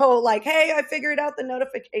can know like, hey, I figured out the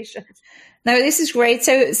notifications. No, this is great.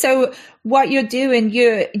 So what you're doing,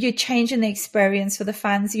 you're changing the experience for the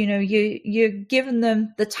fans. You're giving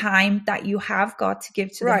them the time that you have got to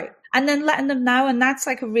give to them. Right. And then letting them know. And that's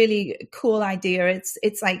like a really cool idea.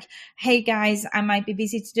 It's like, hey guys, I might be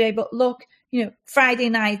busy today, but look, Friday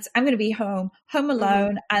night, I'm going to be home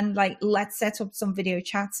alone, and like, let's set up some video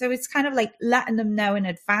chat. So it's kind of like letting them know in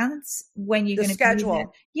advance when you're going to schedule. be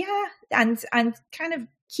there. Yeah. And kind of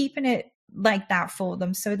keeping it like that for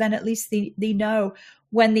them. So then at least they know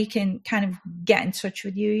when they can kind of get in touch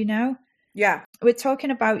with you, Yeah. We're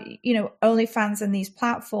talking about, OnlyFans and these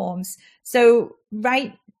platforms. So,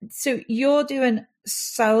 right. So you're doing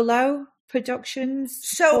solo productions?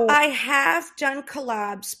 So I have done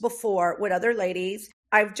collabs before with other ladies.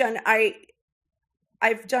 I've done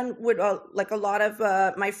with like a lot of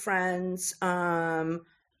my friends.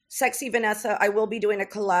 Sexy Vanessa, I will be doing a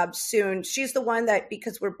collab soon. She's the one that,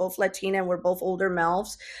 because we're both Latina and we're both older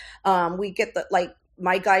MILFs, we get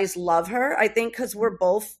my guys love her. I think because we're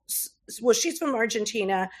both, well, she's from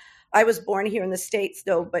Argentina. I was born here in the States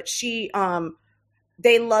though, but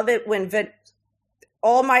they love it when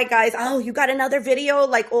all my guys, oh, you got another video,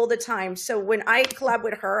 like all the time. So when I collab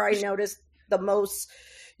with her, I notice the most,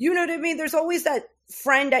 you know what I mean? There's always that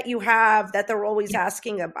friend that you have that they're always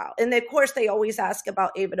asking about. And of course, they always ask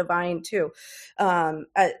about Ava Devine too.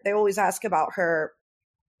 They always ask about her.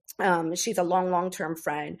 She's a long-term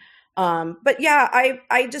friend. But yeah,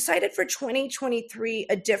 I decided for 2023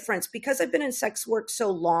 a difference, because I've been in sex work so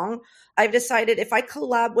long. I've decided if I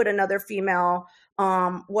collab with another female,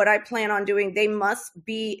 what I plan on doing, they must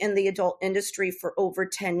be in the adult industry for over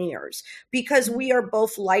 10 years, because we are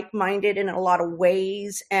both like-minded in a lot of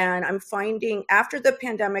ways. And I'm finding after the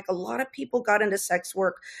pandemic, a lot of people got into sex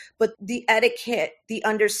work, but the etiquette, the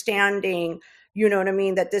understanding, you know what I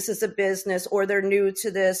mean, that this is a business, or they're new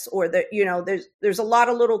to this, or that, there's a lot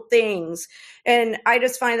of little things. And I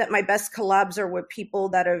just find that my best collabs are with people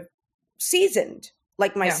that are seasoned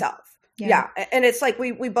like myself. Yeah. And it's like,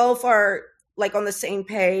 we both are like on the same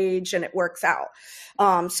page, and it works out.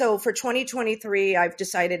 So for 2023, I've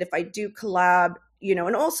decided if I do collab,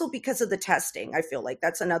 and also because of the testing, I feel like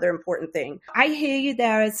that's another important thing. I hear you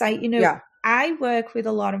there. It's like, I work with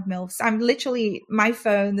a lot of MILFs. I'm literally, my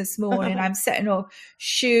phone this morning, I'm setting up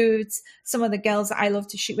shoots. Some of the girls that I love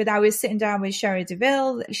to shoot with, I was sitting down with Sherry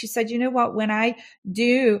DeVille. She said, you know what, when I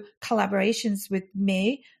do collaborations with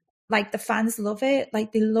me, like the fans love it.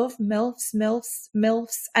 Like they love MILFs.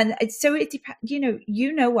 And so it depends,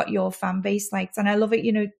 you know what your fan base likes. And I love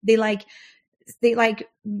it. They like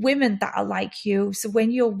women that are like you. So when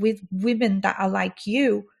you're with women that are like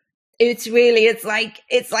you, it's like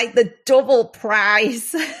the double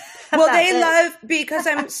prize. Well, they love, because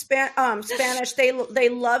I'm Spanish. They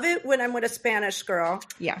love it when I'm with a Spanish girl.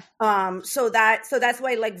 Yeah. So that's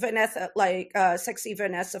why, like Vanessa, Sexy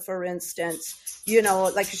Vanessa, for instance,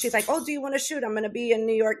 like she's like, oh, do you want to shoot? I'm going to be in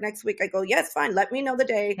New York next week. I go, yes, fine. Let me know the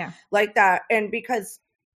day, like that. And because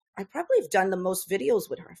I probably have done the most videos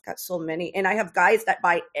with her. I've got so many. And I have guys that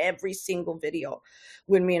buy every single video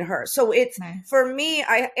with me and her. So it's, for me,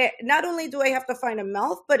 not only do I have to find a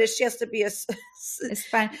MILF, but she has to be it's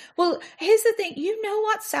fine. Well, here's the thing. You know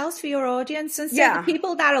what sells for your audience. And so the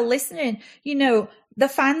people that are listening, the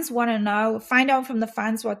fans want to know, find out from the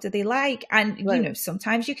fans, what do they like? And,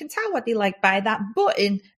 sometimes you can tell what they like by that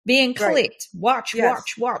button being clicked. Watch.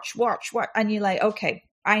 And you're like, okay,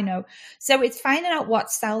 I know. So it's finding out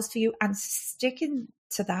what sells for you and sticking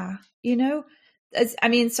to that,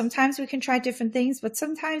 sometimes we can try different things, but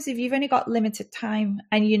sometimes if you've only got limited time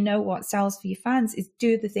and what sells for your fans, is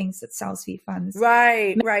do the things that sells for your fans.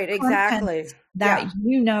 Right, exactly. That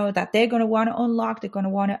that they're going to want to unlock, they're going to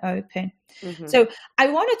want to open. Mm-hmm. So I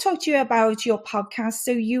want to talk to you about your podcast.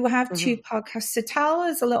 So you have two podcasts. So tell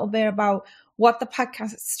us a little bit about what the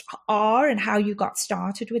podcasts are and how you got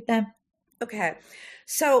started with them. Okay.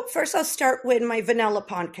 So first I'll start with my vanilla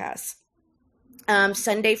podcast.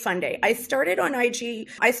 Sunday Funday. I started on IG.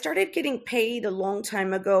 I started getting paid a long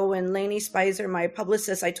time ago, and Lainey Spicer, my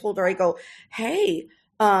publicist, I told her, I go, hey,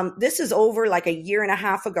 this is over like a year and a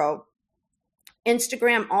half ago.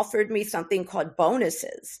 Instagram offered me something called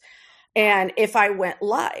bonuses, and if I went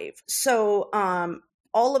live. So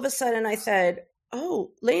all of a sudden I said,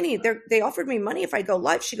 oh, Lainey, they offered me money if I go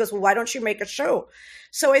live. She goes, well, why don't you make a show?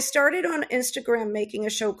 So I started on Instagram making a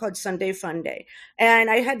show called Sunday Fun Day. And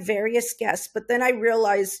I had various guests, but then I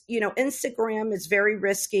realized, Instagram is very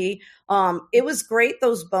risky. It was great,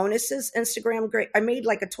 those bonuses, Instagram, great. I made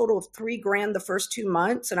like a total of $3,000 the first 2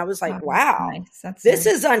 months. And I was like, Wow, wow, nice. That's this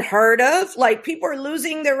nice. is unheard of. Like people are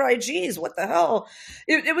losing their IGs. What the hell?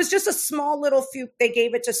 It was just a small little few. They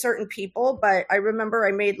gave it to certain people, but I remember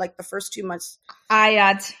I made like the first 2 months. I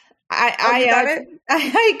had, Oh, you got had, it?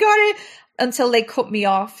 I got it until they cut me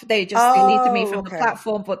off. They just deleted me Oh, from the okay.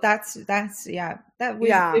 platform. But that's yeah, that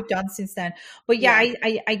Yeah. we've done since then. But yeah,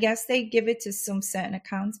 Yeah. I guess they give it to some certain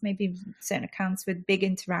accounts, maybe certain accounts with big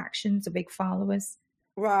interactions or big followers.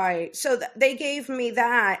 Right. So they gave me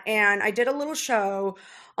that and I did a little show.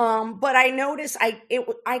 But I noticed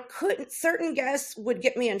I couldn't, certain guests would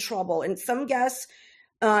get me in trouble, and some guests,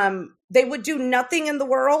 they would do nothing in the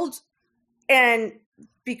world, and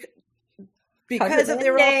because of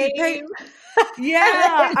their occupation.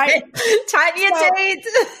 Yeah, Tanya Tate,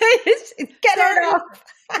 get it off.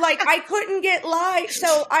 Like I couldn't get live,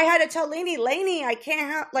 so I had to tell Lainey, I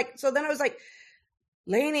can't have So then I was like,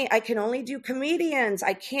 Lainey, I can only do comedians.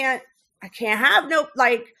 I can't have no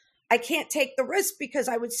I can't take the risk, because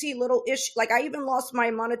I would see little issues. Like I even lost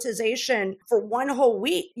my monetization for one whole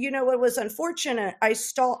week. It was unfortunate. I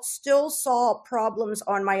still saw problems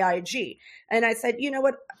on my IG, and I said, you know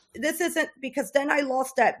what? This isn't, because then I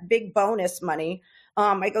lost that big bonus money.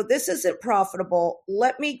 I go, this isn't profitable.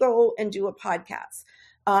 Let me go and do a podcast.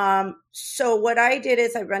 So what I did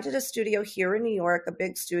is I rented a studio here in New York, a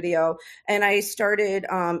big studio, and I started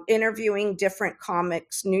interviewing different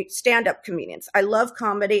comics, new stand-up comedians. I love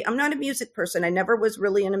comedy. I'm not a music person. I never was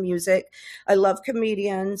really into music. I love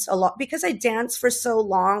comedians a lot because I danced for so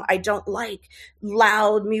long. I don't like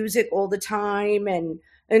loud music all the time and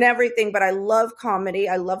everything, but I love comedy.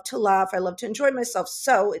 I love to laugh. I love to enjoy myself.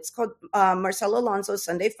 So it's called Marcela Alonso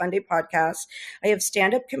Sunday Fun Day Podcast. I have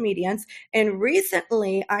stand-up comedians. And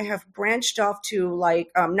recently I have branched off to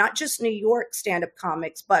not just New York stand-up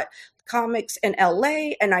comics, but comics in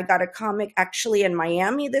LA. And I got a comic actually in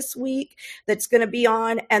Miami this week that's going to be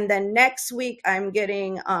on. And then next week I'm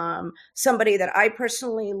getting somebody that I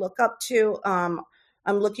personally look up to. I'm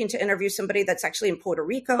looking to interview somebody that's actually in Puerto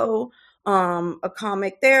Rico, a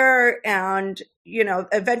comic there. And,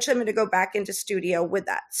 eventually I'm going to go back into studio with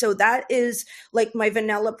that. So that is like my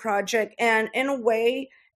vanilla project. And in a way,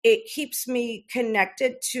 it keeps me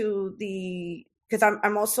connected to because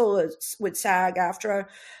I'm also with SAG-AFTRA.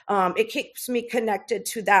 It keeps me connected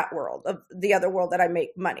to that world, of the other world that I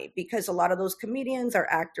make money, because a lot of those comedians are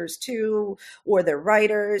actors too, or they're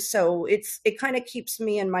writers. So it kind of keeps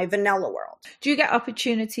me in my vanilla world. Do you get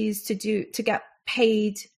opportunities to get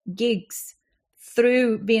paid gigs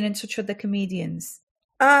through being in touch with the comedians?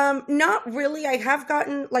 Not really. I have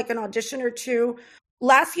gotten like an audition or two.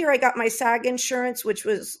 Last year I got my SAG insurance, which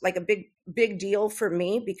was like a big deal for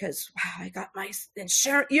me, because wow, I got my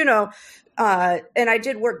insurance, and I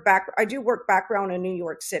do work background in New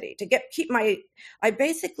York City to I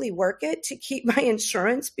basically work it to keep my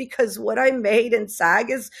insurance, because what I made in SAG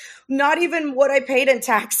is not even what I paid in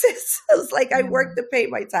taxes. It's like I work to pay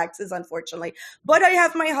my taxes, unfortunately, but I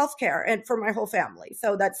have my health care and for my whole family.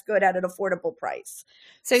 So that's good at an affordable price.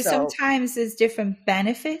 So sometimes there's different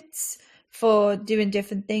benefits for doing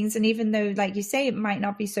different things. And even though, like you say, it might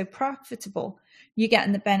not be so profitable, you're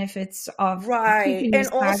getting the benefits of keeping your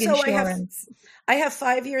SAG insurance. I have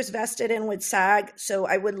 5 years vested in with SAG. So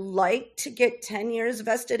I would like to get 10 years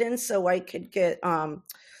vested in so I could get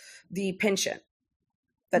the pension.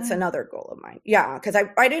 That's another goal of mine. Yeah, because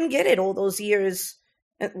I didn't get it all those years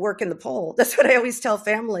working the pole. That's what I always tell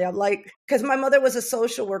family. I'm like, because my mother was a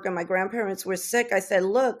social worker, my grandparents were sick. I said,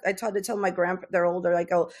 look, I tried to tell my they're older. I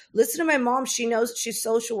go, listen to my mom. She knows she's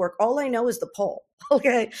social work. All I know is the pole.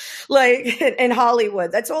 Okay. Like in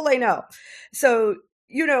Hollywood, that's all I know. So,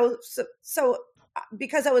 so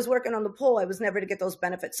because I was working on the pole, I was never to get those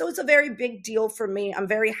benefits. So it's a very big deal for me. I'm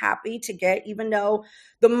very happy to get, even though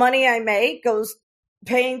the money I make goes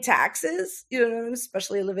paying taxes,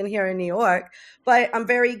 especially living here in New York, but I'm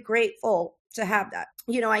very grateful to have that.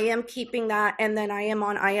 I am keeping that. And then I am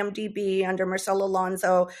on IMDb under Marcela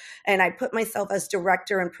Alonso, and I put myself as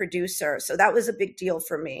director and producer. So that was a big deal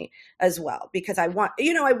for me as well, because I want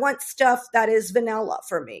stuff that is vanilla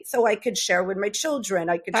for me, so I could share with my children.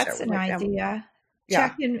 That's share with my family. Idea. Yeah.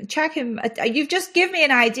 Check him. You've just given me an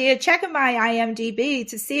idea. Checking my IMDb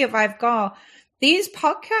to see if I've got these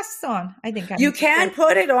podcasts on? I think I You need to can go.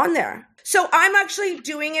 put it on there. So I'm actually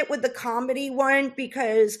doing it with the comedy one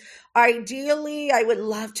because ideally I would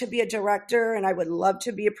love to be a director and I would love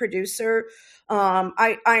to be a producer.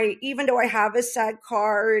 I even though I have a SAG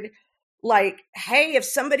card, like, hey, if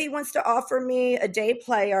somebody wants to offer me a day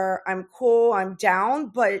player, I'm cool, I'm down.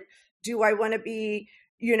 But do I want to be,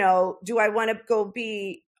 do I want to go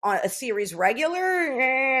be on a series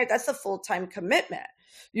regular? That's a full-time commitment.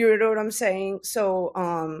 You know what I'm saying? So,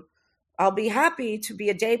 I'll be happy to be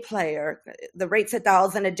a day player. The rate's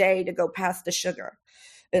 $1,000 a day to go past the sugar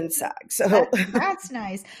in SAG. So, That's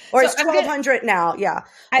nice. or So it's 1,200 now. Yeah,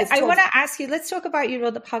 it's I 12. want to ask you, let's talk about your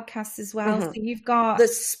other podcasts as well. Mhm. So you've got The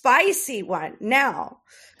spicy one now,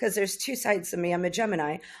 because there's two sides of me. I'm a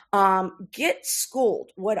Gemini. Get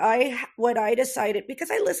Schooled. What I decided,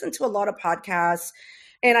 because I listen to a lot of podcasts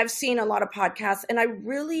and I've seen a lot of podcasts, and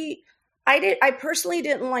I personally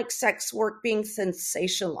didn't like sex work being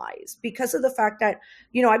sensationalized because of the fact that,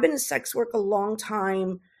 I've been in sex work a long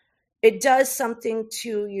time. It does something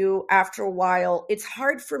to you after a while. It's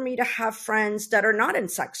hard for me to have friends that are not in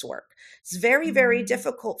sex work. It's very, very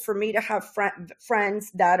difficult for me to have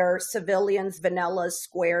friends that are civilians, vanillas,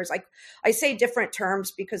 squares. I say different terms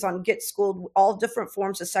because on Get Schooled, all different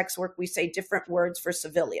forms of sex work, we say different words for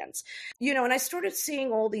civilians. And I started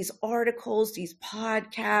seeing all these articles, these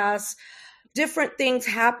podcasts, different things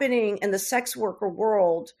happening in the sex worker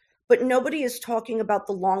world, but nobody is talking about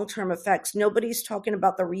the long-term effects. Nobody's talking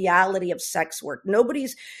about the reality of sex work.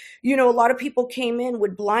 A lot of people came in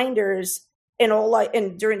with blinders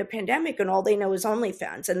and during the pandemic, and all they know is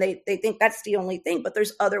OnlyFans, and they think that's the only thing, but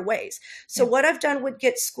there's other ways. So what I've done with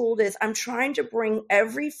Get Schooled is I'm trying to bring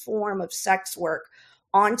every form of sex work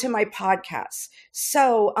onto my podcast.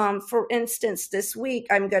 So, for instance, this week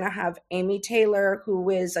I'm going to have Amy Taylor, who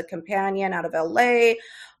is a companion out of LA.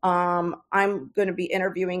 I'm going to be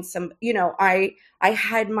interviewing I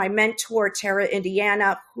had my mentor, Tara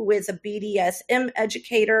Indiana, who is a BDSM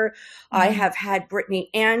educator. I have had Brittany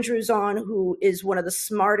Andrews on, who is one of the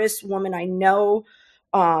smartest women I know.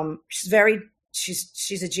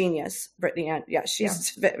 She's a genius, Brittany.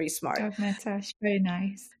 She's very smart. I've met her. She's very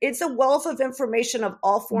nice. It's a wealth of information of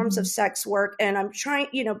all forms of sex work. And I'm trying,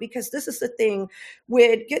 because this is the thing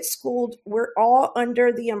with Get Schooled, we're all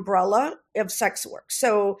under the umbrella of sex work.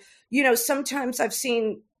 So, sometimes I've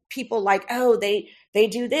seen people like, oh, they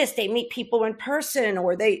do this, they meet people in person,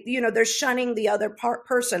 or they're shunning the other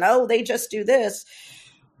person. Oh, they just do this.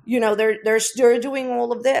 They're doing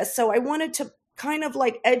all of this. So I wanted to kind of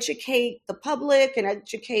like educate the public and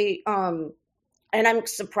educate, and I'm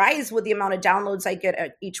surprised with the amount of downloads I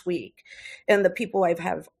get each week and the people I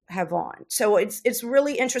have on. So it's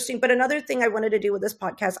really interesting. But another thing I wanted to do with this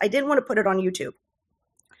podcast, I didn't want to put it on YouTube.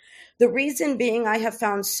 The reason being, I have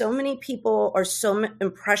found so many people are so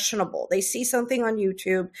impressionable. They see something on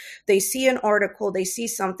YouTube, they see an article, they see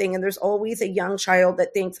something, and there's always a young child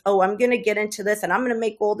that thinks, oh, I'm going to get into this and I'm going to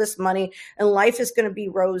make all this money and life is going to be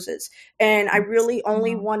roses. And I really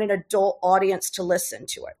only want an adult audience to listen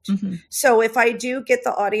to it. So if I do get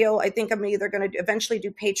the audio, I think I'm either going to eventually do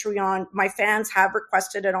Patreon. My fans have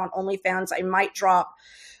requested it on OnlyFans. I might drop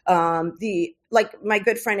like my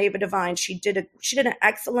good friend Ava Devine, she did an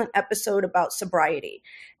excellent episode about sobriety.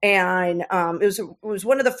 And it was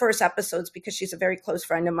one of the first episodes because she's a very close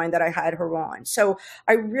friend of mine that I had her on. So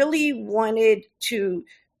I really wanted to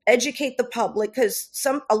educate the public because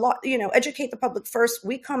educate the public first.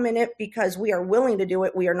 We come in it because we are willing to do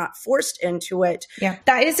it. We are not forced into it. Yeah,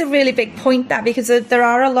 that is a really big point, that because there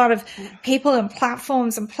are a lot of people and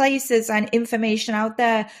platforms and places and information out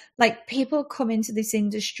there. Like, people come into this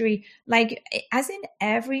industry, like, as in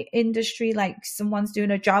every industry, like someone's doing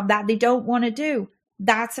a job that they don't want to do.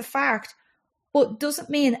 That's a fact. But doesn't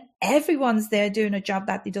mean everyone's there doing a job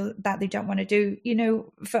that they don't want to do.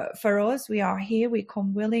 For us, we are here, we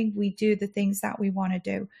come willing, we do the things that we want to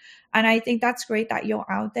do. And I think that's great that you're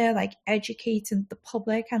out there, like, educating the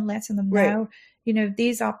public and letting them know,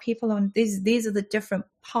 these are people on these are the different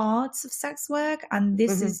parts of sex work. And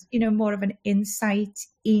this is, more of an insight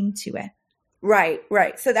into it. Right.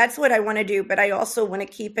 So that's what I want to do. But I also want to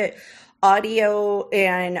keep it audio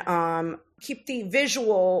and, keep the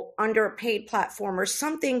visual under a paid platform or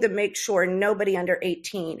something to make sure nobody under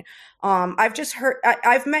 18.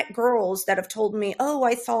 I've met girls that have told me, oh,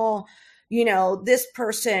 I saw, this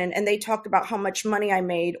person and they talked about how much money I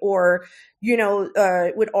made, or,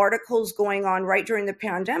 with articles going on right during the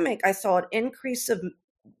pandemic, I saw an increase of,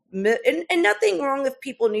 and nothing wrong if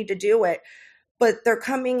people need to do it, but they're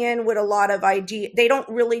coming in with a lot of idea. They don't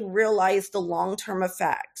really realize the long-term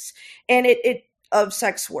effects. And of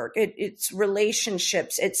sex work. It's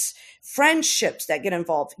relationships, it's friendships that get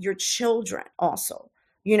involved. Your children also,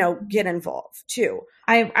 get involved too.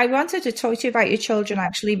 I wanted to talk to you about your children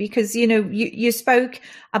actually, because, you spoke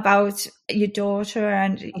about your daughter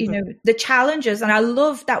and, the challenges. And I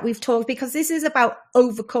love that we've talked, because this is about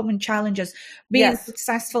overcoming challenges, being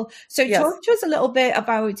successful. So talk to us a little bit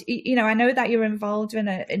about, I know that you're involved in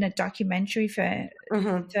a documentary for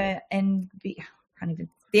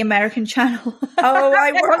the American channel. Oh,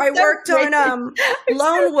 I worked on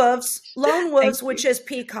Lone Wolves, which is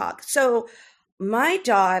Peacock. So my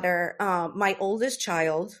daughter, my oldest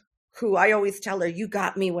child, who I always tell her, you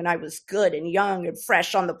got me when I was good and young and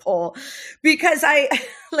fresh on the pole, because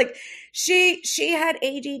she had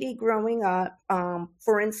ADD growing up.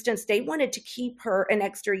 For instance, they wanted to keep her an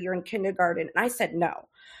extra year in kindergarten. And I said, no.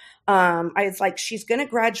 I was like, she's going to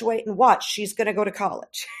graduate and watch. She's going to go to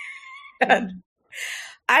college. And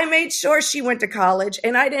I made sure she went to college,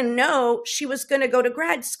 and I didn't know she was going to go to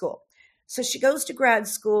grad school. So she goes to grad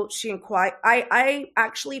school. I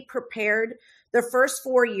actually prepared the first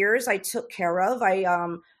 4 years I took care of. I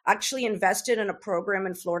actually invested in a program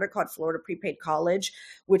in Florida called Florida Prepaid College,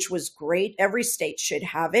 which was great. Every state should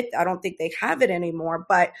have it. I don't think they have it anymore,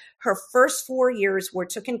 but her first 4 years were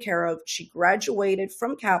taken care of. She graduated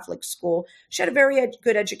from Catholic school. She had a very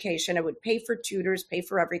good education. I would pay for tutors, pay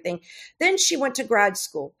for everything. Then she went to grad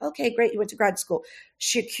school. Okay, great. You went to grad school.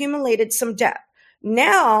 She accumulated some debt.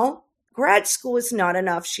 Now, grad school is not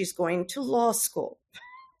enough. She's going to law school.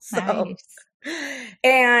 Nice.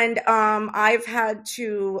 And I've had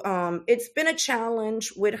to, it's been a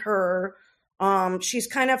challenge with her. She's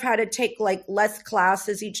kind of had to take less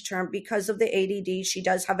classes each term because of the ADD. She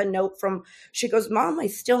does have a note she goes, Mom, I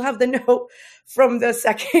still have the note from the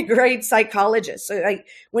second grade psychologist. So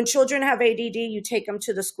when children have ADD, you take them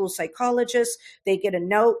to the school psychologist, they get a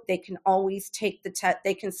note, they can always take the test,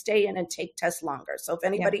 they can stay in and take tests longer. So if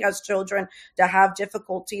anybody has children that have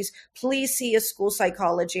difficulties, please see a school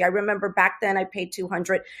psychology. I remember back then I paid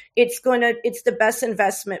 $200. It's the best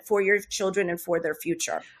investment for your children and for their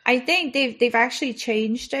future. I think they've actually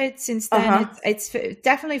changed it since then. It's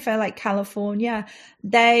definitely for California.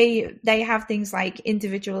 They have things like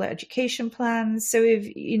individual education plans. So if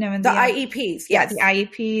and the IEPs, the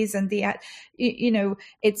IEPs, and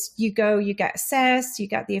it's you get assessed, you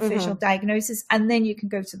get the official diagnosis, and then you can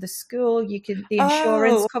go to the school. You can the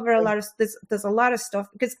insurance cover a lot of there's a lot of stuff,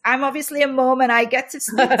 because I'm obviously a mom and I get to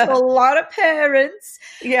speak to a lot of parents.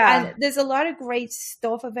 Yeah, and there's a lot of great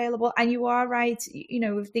stuff available. And you are right.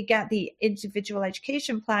 If they get the individual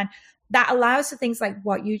education plan, that allows for things like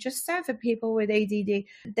what you just said. For people with ADD,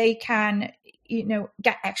 they can,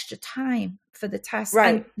 get extra time for the test.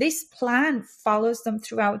 Right. And this plan follows them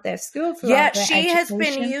throughout their school. She has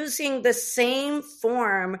been using the same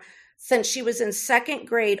form since she was in second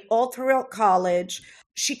grade, all throughout college.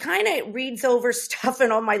 She kind of reads over stuff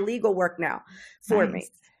and all my legal work now for me.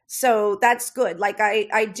 So that's good.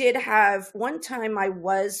 I did have one time I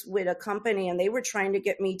was with a company and they were trying to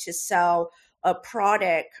get me to sell a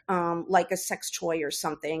product, like a sex toy or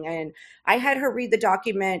something. And I had her read the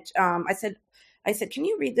document. I said, can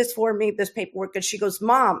you read this for me, this paperwork? And she goes,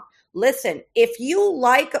 Mom, listen, if you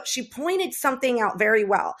she pointed something out very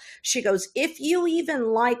well. She goes, if you even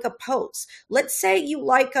like a post, let's say you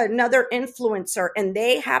like another influencer and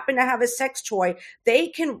they happen to have a sex toy, they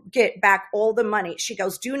can get back all the money. She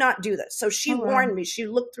goes, do not do this. So she warned me. She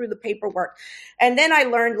looked through the paperwork. And then I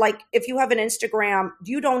learned, if you have an Instagram,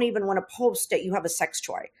 you don't even want to post that you have a sex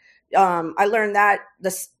toy. I learned that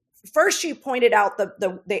first she pointed out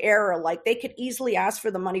the error, they could easily ask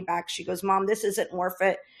for the money back. She goes, Mom, this isn't worth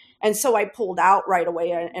it. And so I pulled out right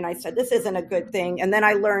away and I said, this isn't a good thing. And then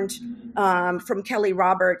I learned from Kelly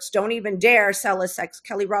Roberts, don't even dare sell a sex.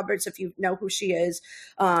 Kelly Roberts, if you know who she is,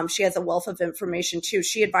 she has a wealth of information too.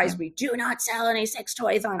 She advised me, do not sell any sex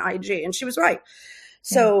toys on IG. And she was right.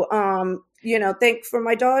 So, thank for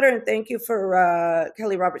my daughter and thank you for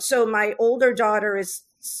Kelly Roberts. So my older daughter is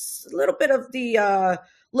a little bit of the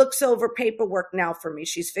looks over paperwork now for me.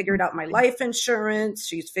 She's figured out my life insurance.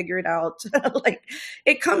 She's figured out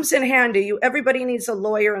it comes in handy. Everybody needs a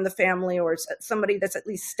lawyer in the family or somebody that's at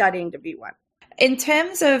least studying to be one. In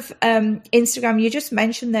terms of Instagram, you just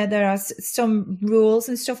mentioned there are some rules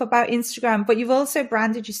and stuff about Instagram, but you've also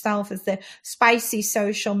branded yourself as the spicy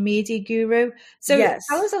social media guru. So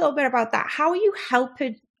tell us a little bit about that. How are you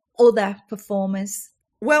helping other performers?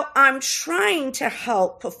 Well, I'm trying to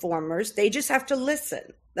help performers. They just have to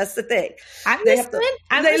listen. That's the thing. They listen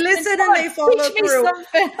and they follow through.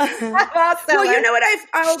 Well, you know what?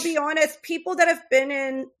 I'll be honest. People that have been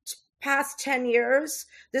in past 10 years,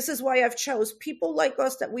 this is why I've chose people like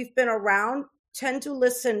us that we've been around tend to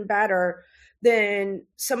listen better than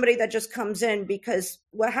somebody that just comes in, because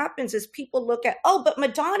what happens is people look at, oh, but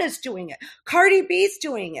Madonna's doing it, Cardi B's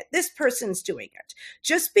doing it, this person's doing it.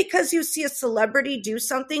 Just because you see a celebrity do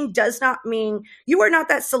something does not mean you are not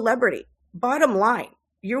that celebrity. Bottom line,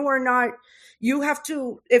 you are not. You have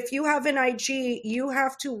to, if you have an IG, you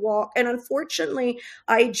have to walk. And unfortunately,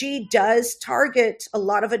 IG does target a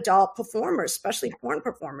lot of adult performers, especially porn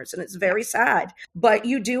performers. And it's very sad. But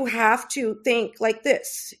you do have to think like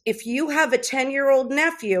this. If you have a 10-year-old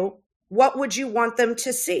nephew, what would you want them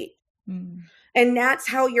to see? Mm. And that's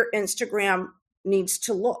how your Instagram needs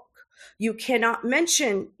to look. You cannot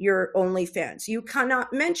mention your OnlyFans. You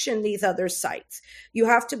cannot mention these other sites. You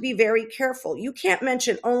have to be very careful. You can't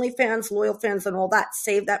mention OnlyFans, Loyal Fans, and all that.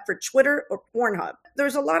 Save that for Twitter or Pornhub.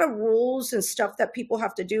 There's a lot of rules and stuff that people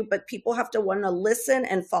have to do, but people have to want to listen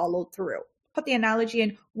and follow through. Put the analogy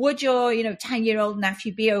in, would your 10-year-old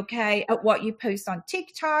nephew be okay at what you post on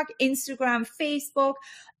TikTok, Instagram, Facebook,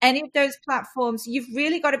 any of those platforms? You've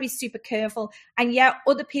really got to be super careful. And yet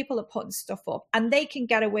other people are putting stuff up and they can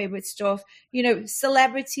get away with stuff.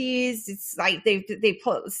 Celebrities, it's like they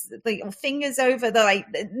put like fingers over, they're like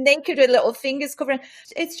naked with little fingers covering.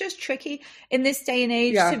 It's just tricky in this day and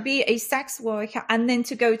age to be a sex worker and then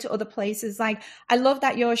to go to other places. Like, I love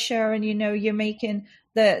that you're sharing, you're making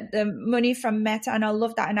the money from Meta, and I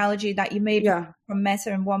love that analogy that you made from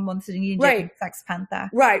Meta in 1 month and you did Sex Panther.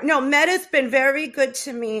 Right. No, Meta's been very good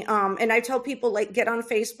to me. And I tell people, like, get on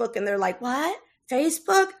Facebook, and they're like, what?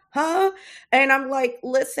 Facebook? Huh? And I'm like,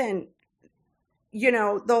 listen,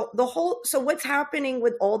 the whole, so what's happening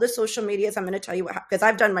with all the social medias, I'm going to tell you what, because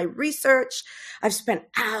I've done my research. I've spent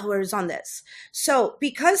hours on this. So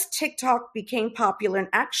because TikTok became popular, and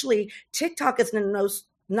actually TikTok is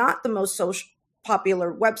not the most social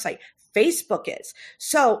popular website. Facebook is.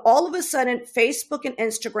 So all of a sudden, Facebook and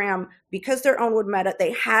Instagram, because they're owned with Meta,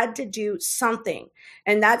 they had to do something.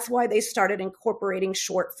 And that's why they started incorporating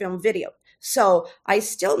short film video. So I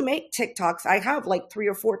still make TikToks. I have like 3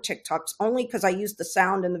 or 4 TikToks only because I use the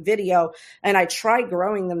sound and the video, and I try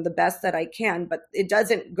growing them the best that I can, but it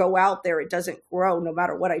doesn't go out there. It doesn't grow no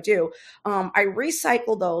matter what I do. I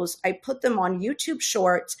recycle those. I put them on YouTube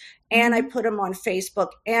Shorts, and I put them on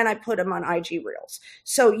Facebook, and I put them on IG Reels.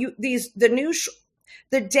 So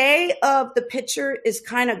the day of the picture is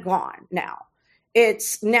kind of gone now.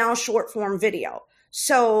 It's now short form video.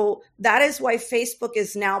 So that is why Facebook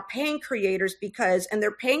is now paying creators, and they're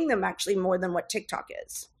paying them actually more than what TikTok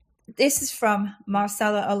is. This is from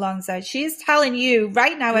Marcela Alonso. She's telling you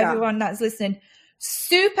right now, everyone that's listening,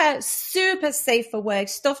 super, super safe for work,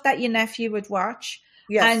 stuff that your nephew would watch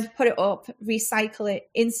and put it up, recycle it.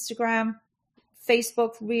 Instagram,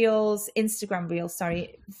 Facebook Reels, Facebook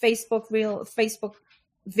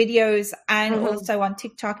videos, and also on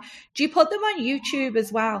TikTok. Do you put them on YouTube as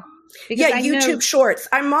well? Because YouTube Shorts.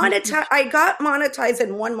 I got monetized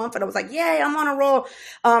in 1 month, and I was like, yay, I'm on a roll.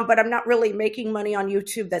 But I'm not really making money on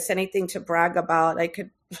YouTube that's anything to brag about. I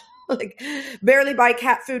could barely buy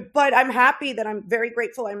cat food, but I'm very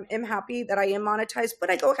grateful. I'm happy that I am monetized, but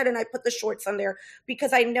I go ahead and I put the shorts on there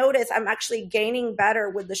because I notice I'm actually gaining better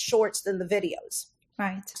with the shorts than the videos.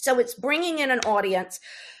 Right. So it's bringing in an audience.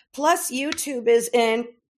 Plus YouTube is in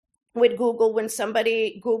with Google when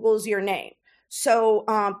somebody Googles your name. So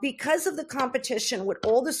because of the competition with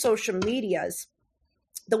all the social medias,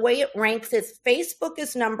 the way it ranks is Facebook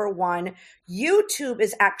is number 1, YouTube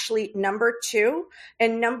is actually number 2,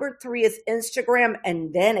 and number 3 is Instagram,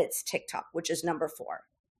 and then it's TikTok, which is number 4.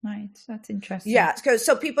 Right, that's interesting. Yeah, because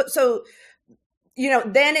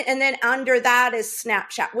then under that is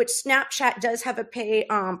Snapchat, which Snapchat does have a pay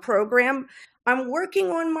program. I'm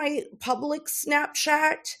working on my public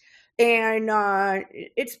Snapchat. And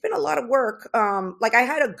it's been a lot of work. Like I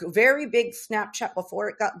had a very big Snapchat before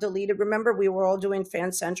it got deleted. Remember, we were all doing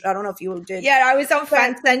Fan Central. I don't know if you did. Yeah, I was on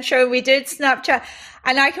Fan Central. We did Snapchat.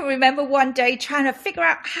 And I can remember one day trying to figure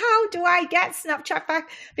out, how do I get Snapchat back?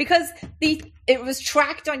 Because it was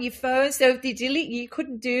tracked on your phone. So if they delete you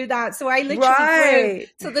couldn't do that. So I literally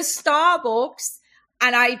went to the Starbucks.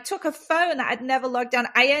 And I took a phone that I'd never logged on.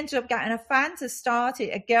 I ended up getting a fan to start it,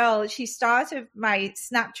 a girl. She started my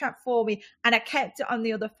Snapchat for me, and I kept it on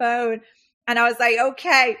the other phone. And I was like,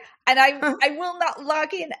 okay. And I will not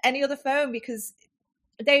log in any other phone because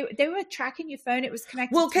they were tracking your phone. It was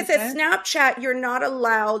connected. Well, because at Snapchat, you're not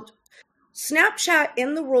allowed. Snapchat,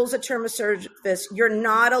 in the rules of term of service, you're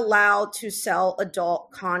not allowed to sell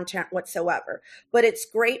adult content whatsoever. But it's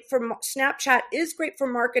great for Snapchat is great for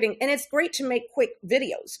marketing, and it's great to make quick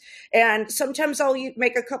videos. And sometimes I'll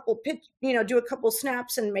make a couple do a couple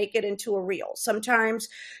snaps and make it into a reel. Sometimes,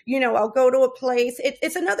 I'll go to a place.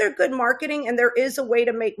 It's another good marketing, and there is a way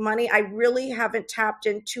to make money. I really haven't tapped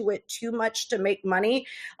into it too much to make money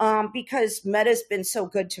because Meta's been so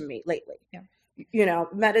good to me lately. Yeah.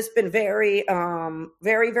 Meta's been very,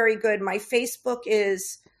 very, very good. My Facebook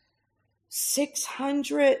is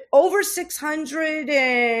over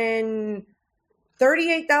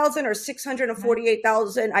 638,000 or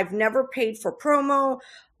 648,000. I've never paid for promo.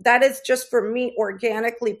 That is just for me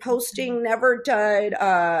organically posting, never done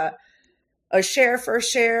a share for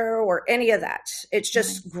share or any of that. It's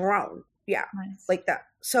just grown. Yeah. Like that.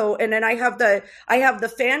 So, and then I have the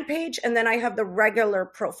fan page, and then I have the regular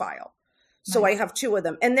profile. So I have two of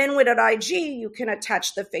them. And then with an IG, you can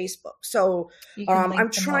attach the Facebook. So I'm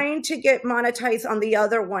trying to get monetized on the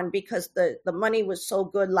other one because the money was so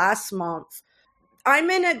good last month.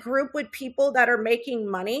 I'm in a group with people that are making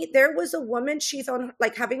money. There was a woman, she's on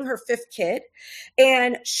having her 5th kid,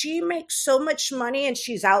 and she makes so much money, and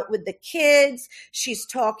she's out with the kids. She's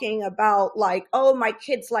talking about oh, my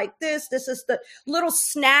kids like this. This is the little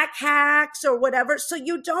snack hacks or whatever. So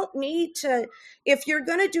you don't need to, if you're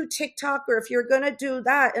going to do TikTok or if you're going to do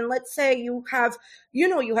that, and let's say you have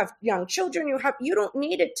young children, you don't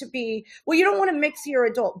need it to be, you don't want to mix your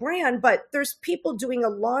adult brand, but there's people doing a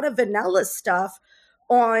lot of vanilla stuff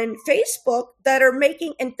on Facebook that are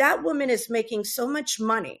making, and that woman is making so much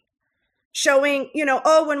money showing,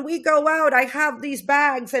 oh, when we go out, I have these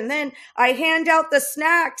bags, and then I hand out the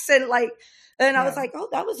snacks, and I was like, oh,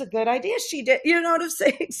 that was a good idea. She did, you know what I'm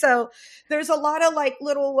saying? So there's a lot of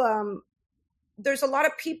there's a lot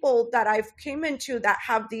of people that I've came into that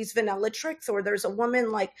have these vanilla tricks, or there's a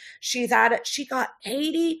woman she got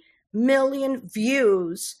 80 million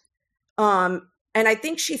views. And I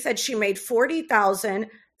think she said she made 40,000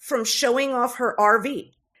 from showing off her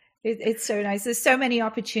RV. It's so nice. There's so many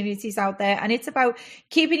opportunities out there, and it's about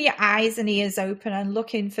keeping your eyes and ears open and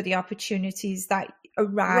looking for the opportunities that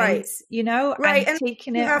arise, right. And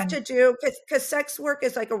taking you have to do, because sex work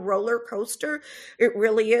is like a roller coaster. It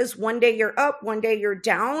really is. One day you're up, one day you're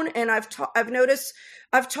down. And I've talked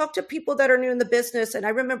to people that are new in the business. And I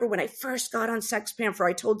remember when I first got on Sex Panther,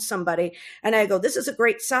 I told somebody, and I go, this is a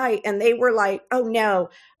great site. And they were like, oh no,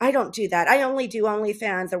 I don't do that. I only do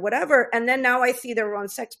OnlyFans or whatever. And then now I see they're on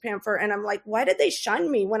Sex Panther, and I'm like, why did they shun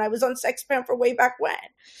me when I was on Sex Panther way back when?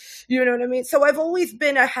 You know what I mean? So I've always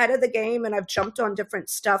been ahead of the game, and I've jumped on different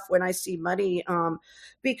stuff when I see money,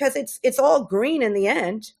 because it's all green in the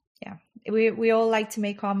end. Yeah. We all like to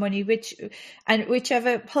make our money,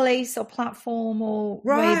 whichever place or platform or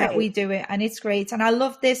way that we do it. And it's great. And I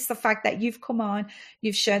love the fact that you've come on,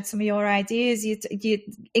 you've shared some of your ideas,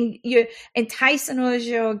 you're enticing us,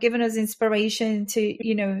 you're giving us inspiration to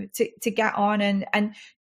get on, and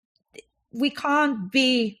we can't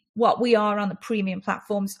be what we are on the premium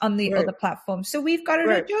platforms, on the other platforms. So we've got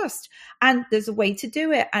to adjust, and there's a way to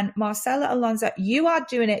do it. And Marcela, Alonso, you are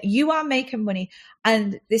doing it. You are making money.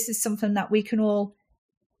 And this is something that we can all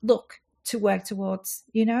look to work towards,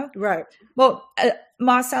 Right. Well,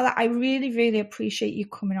 Marcela, I really, really appreciate you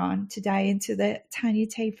coming on today into the Tanya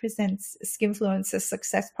Tate Presents Skinfluencer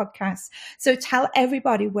Success podcast. So tell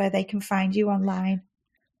everybody where they can find you online.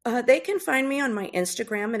 They can find me on my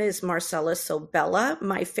Instagram. It is Marcela Sobella.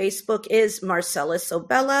 My Facebook is Marcela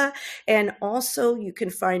Sobella. And also you can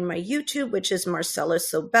find my YouTube, which is Marcela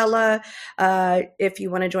Sobella. If you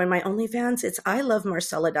want to join my OnlyFans, it's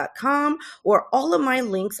ilovemarcela.com, or all of my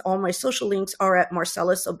links, all my social links are at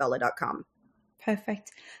marcelasobella.com.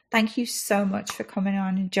 Perfect. Thank you so much for coming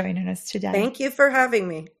on and joining us today. Thank you for having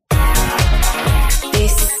me.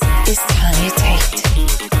 This is Tanya Tate.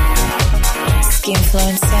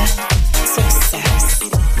 Skinfluencer Success.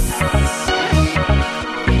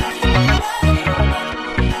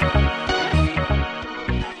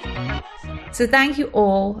 So thank you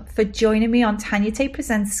all for joining me on Tanya Tate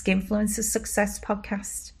Presents Skinfluencer Success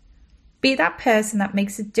podcast. Be that person that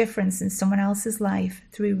makes a difference in someone else's life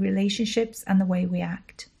through relationships and the way we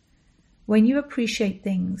act. When you appreciate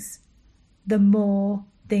things, the more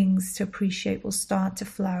things to appreciate will start to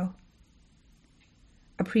flow.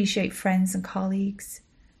 Appreciate friends and colleagues.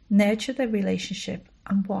 Nurture the relationship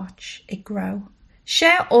and watch it grow.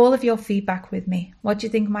 Share all of your feedback with me. What do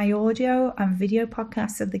you think of my audio and video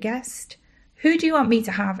podcasts of the guest? Who do you want me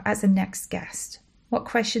to have as a next guest? What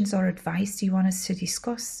questions or advice do you want us to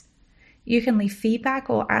discuss? You can leave feedback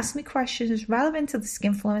or ask me questions relevant to the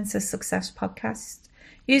Skinfluencer Success podcast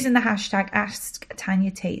using the hashtag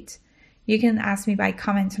AskTanyaTate. You can ask me by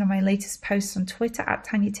commenting on my latest posts on Twitter at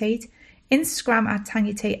Tanya Tate, Instagram at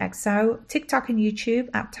Tanya Tate XO, TikTok and YouTube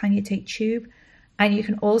at Tanya Tate Tube, and you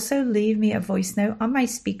can also leave me a voice note on my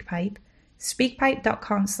SpeakPipe,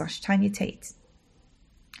 speakpipe.com/Tanya Tate.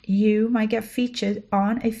 You might get featured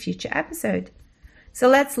on a future episode. So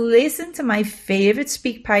let's listen to my favorite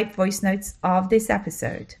SpeakPipe voice notes of this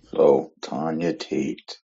episode. So, Tanya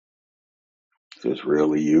Tate. Is this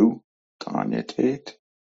really you, Tanya Tate?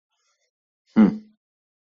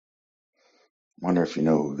 Wonder if you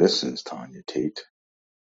know who this is, Tanya Tate.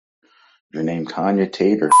 Your name Tanya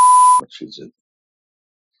Tate, or which is it?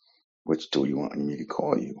 Which do you want me to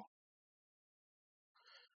call you?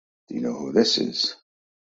 Do you know who this is?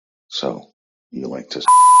 So, you like to...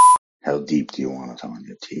 How deep do you want it,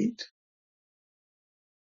 Tanya Tate?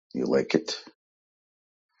 You like it?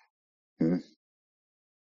 I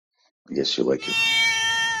guess you like it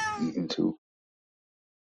eaten too.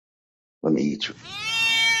 Let me eat you.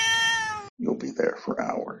 You'll be there for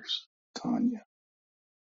hours, Tanya.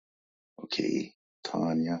 Okay,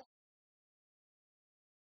 Tanya.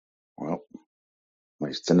 Well,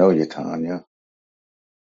 nice to know you, Tanya.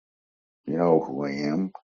 You know who I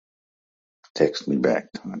am. Text me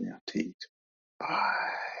back, Tanya Tate. Bye,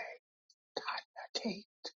 Tanya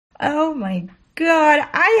Tate. Oh my God,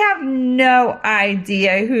 I have no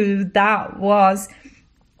idea who that was.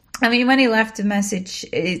 I mean, when he left a message,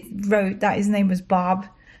 it wrote that his name was Bob.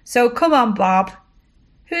 So come on, Bob.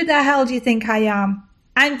 Who the hell do you think I am?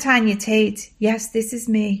 I'm Tanya Tate. Yes, this is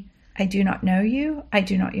me. I do not know you. I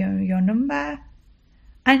do not know your number.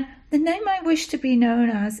 And the name I wish to be known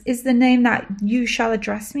as is the name that you shall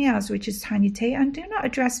address me as, which is Tanya Tate. And do not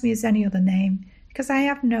address me as any other name, because I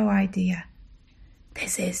have no idea.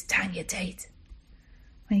 This is Tanya Tate.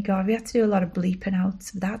 My God, we had to do a lot of bleeping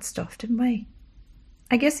out of that stuff, didn't we?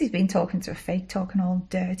 I guess he's been talking to a fake, talking all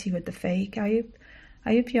dirty with the fake. I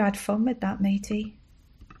hope you had fun with that, matey.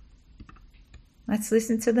 Let's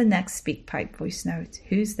listen to the next SpeakPipe voice note.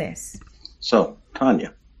 Who's this? So,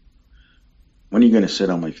 Tanya, when are you going to sit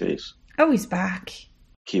on my face? Oh, he's back.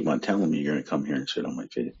 Keep on telling me you're going to come here and sit on my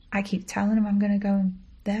face. I keep telling him I'm going to go in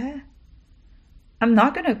there. I'm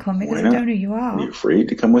not going to come because I don't know who you are. Are you afraid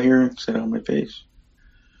to come here and sit on my face?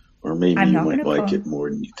 Or maybe you might like come. it more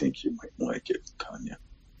than you think you might like it, Tanya.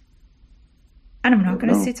 And I'm not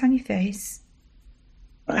going to sit on your face.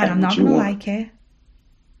 And I'm not going to like it.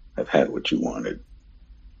 I've had what you wanted.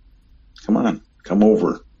 Come on, come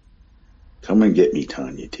over. Come and get me,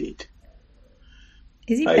 Tanya Tate.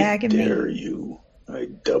 Is he begging me? I dare you. I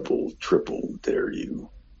double, triple dare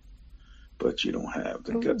you. But you don't have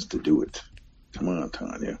the guts to do it. Come on,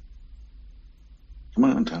 Tanya. Come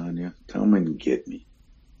on, Tanya. Come and get me.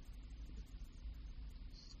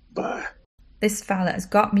 Bye. This fella has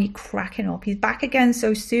got me cracking up. He's back again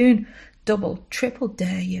so soon. Double, triple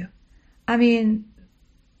dare you. I mean,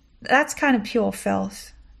 that's kind of pure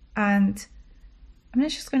filth. And I'm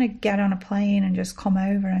just going to get on a plane and just come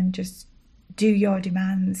over and just do your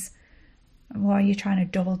demands. Why are you trying to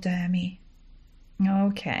double dare me?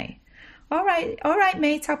 Okay. All right,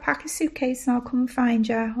 mate. I'll pack a suitcase and I'll come and find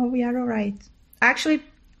you. Oh, yeah, all right. Actually,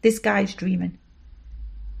 this guy's dreaming.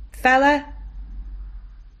 Fella,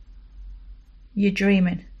 you're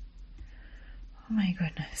dreaming. Oh, my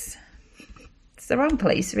goodness. It's the wrong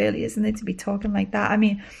place, really, isn't it, to be talking like that? I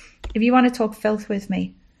mean, if you want to talk filth with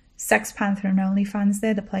me, Sex Panther and OnlyFans,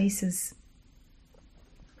 they're the places.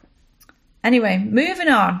 Anyway, moving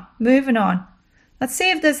on. Let's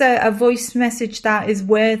see if there's a voice message that is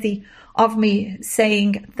worthy of me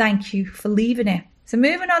saying thank you for leaving it. So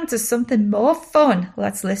moving on to something more fun,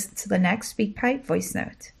 let's listen to the next SpeakPipe voice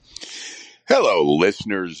note. Hello,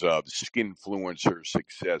 listeners of Skinfluencer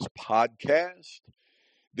Success Podcast.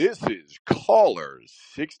 This is Caller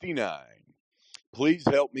 69. Please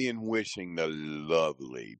help me in wishing the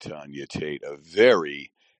lovely Tanya Tate a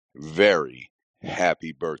very, very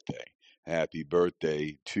happy birthday. Happy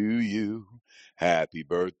birthday to you. Happy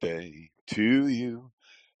birthday to you.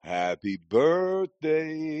 Happy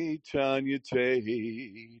birthday, Tanya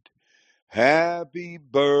Tate. Happy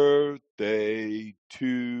birthday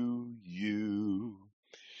to you.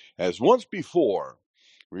 As once before,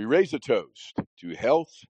 we raise a toast to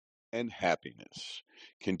health and happiness,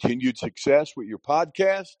 continued success with your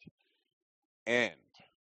podcast, and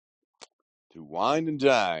to wine and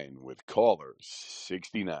dine with Caller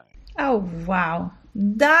 69. Oh, wow.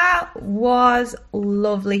 That was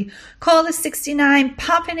lovely. Caller 69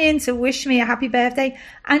 popping in to wish me a happy birthday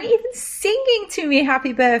and even singing to me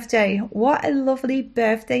happy birthday. What a lovely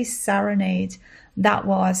birthday serenade that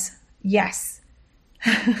was. Yes.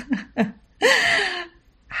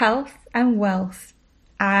 health and wealth.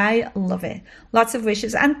 I love it. Lots of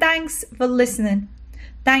wishes. And thanks for listening.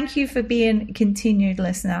 Thank you for being a continued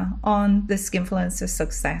listener on the Skinfluencer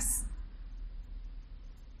Success.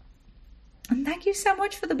 And thank you so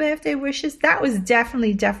much for the birthday wishes. That was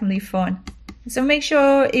definitely fun. So make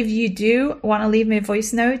sure if you do want to leave me a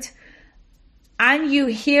voice note and you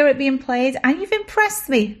hear it being played and you've impressed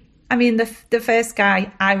me. I mean, the first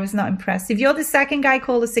guy, I was not impressed. If you're the second guy,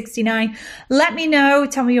 caller 69, let me know.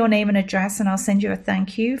 Tell me your name and address, and I'll send you a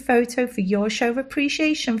thank you photo for your show of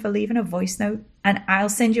appreciation for leaving a voice note. And I'll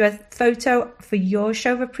send you a photo for your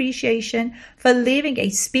show of appreciation for leaving a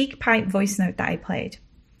SpeakPipe voice note that I played.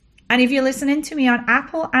 And if you're listening to me on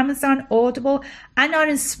Apple, Amazon, Audible, and not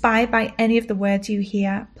inspired by any of the words you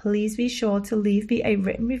hear, please be sure to leave me a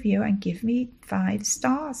written review and give me 5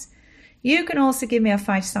 stars. You can also give me a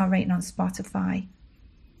 5-star rating on Spotify.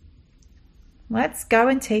 Let's go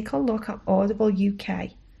and take a look at Audible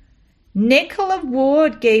UK. Nicola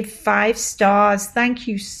Ward gave 5 stars. Thank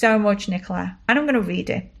you so much, Nicola. And I'm going to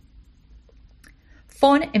read it.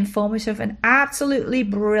 Fun, informative, and absolutely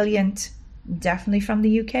brilliant. Definitely from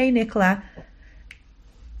the UK, Nicola.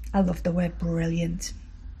 I love the word brilliant.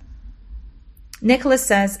 Nicola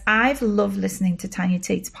says, I've loved listening to Tanya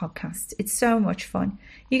Tate's podcast. It's so much fun.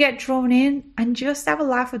 You get drawn in and just have a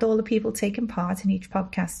laugh with all the people taking part in each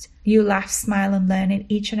podcast. You laugh, smile, and learn in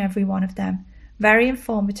each and every one of them. Very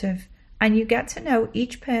informative. And you get to know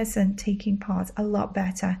each person taking part a lot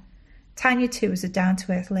better. Tanya, too, is a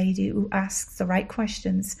down-to-earth lady who asks the right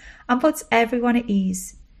questions and puts everyone at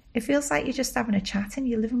ease. It feels like you're just having a chat in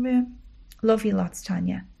your living room. Love you lots,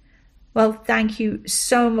 Tanya. Well, thank you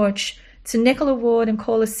so much to Nicola Ward and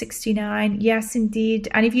caller 69. Yes, indeed.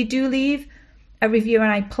 And if you do leave a review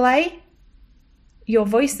and I play your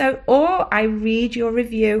voice note or I read your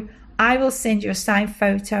review, I will send you a signed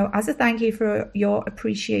photo as a thank you for your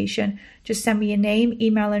appreciation. Just send me your name,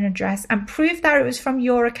 email, and address and proof that it was from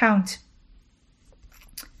your account.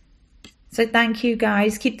 So thank you,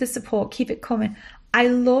 guys. Keep the support. Keep it coming. I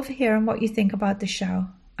love hearing what you think about the show.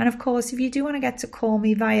 And of course, if you do want to get to call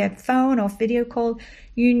me via phone or video call,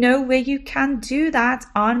 you know where you can do that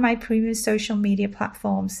on my premium social media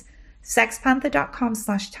platforms,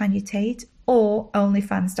 sexpanther.com/Tanya Tate or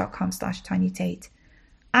onlyfans.com/Tanya Tate.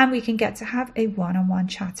 And we can get to have a one-on-one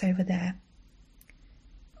chat over there.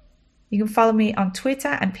 You can follow me on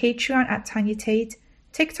Twitter and Patreon at Tanya Tate,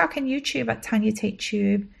 TikTok and YouTube at Tanya Tate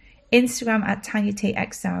Tube, Instagram at Tanya Tate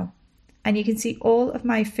XO. And you can see all of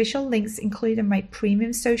my official links, including my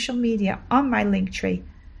premium social media, on my Linktree.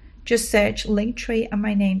 Just search Linktree and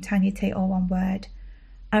my name, Tanya Tate, all one word.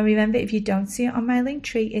 And remember, if you don't see it on my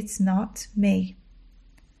Linktree, it's not me.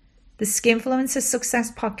 The Skinfluencer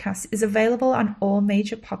Success Podcast is available on all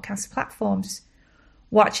major podcast platforms.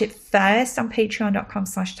 Watch it first on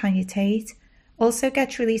patreon.com/Tanya Tate. Also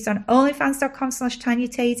gets released on onlyfans.com/Tanya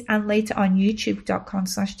Tate and later on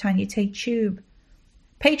youtube.com/Tanya Tate Tube.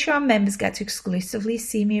 Patreon members get to exclusively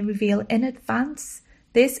see me reveal in advance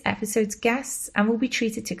this episode's guests and will be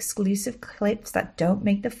treated to exclusive clips that don't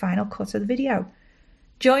make the final cut of the video.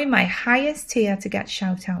 Join my highest tier to get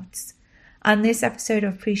shoutouts. And this episode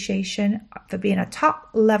of appreciation for being a top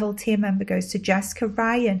level tier member goes to Jessica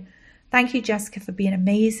Ryan. Thank you, Jessica, for being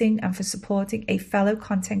amazing and for supporting a fellow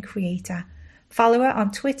content creator. Follow her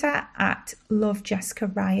on Twitter at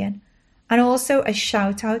LoveJessicaRyan. And also a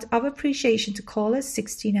shout out of appreciation to caller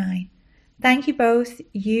 69. Thank you both.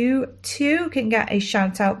 You too can get a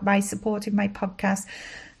shout out by supporting my podcast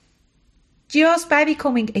just by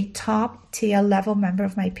becoming a top tier level member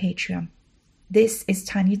of my Patreon. This is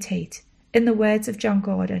Tanya Tate. In the words of John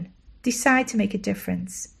Gordon, decide to make a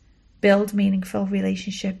difference. Build meaningful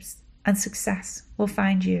relationships and success will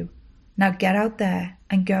find you. Now get out there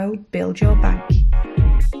and go build your bank.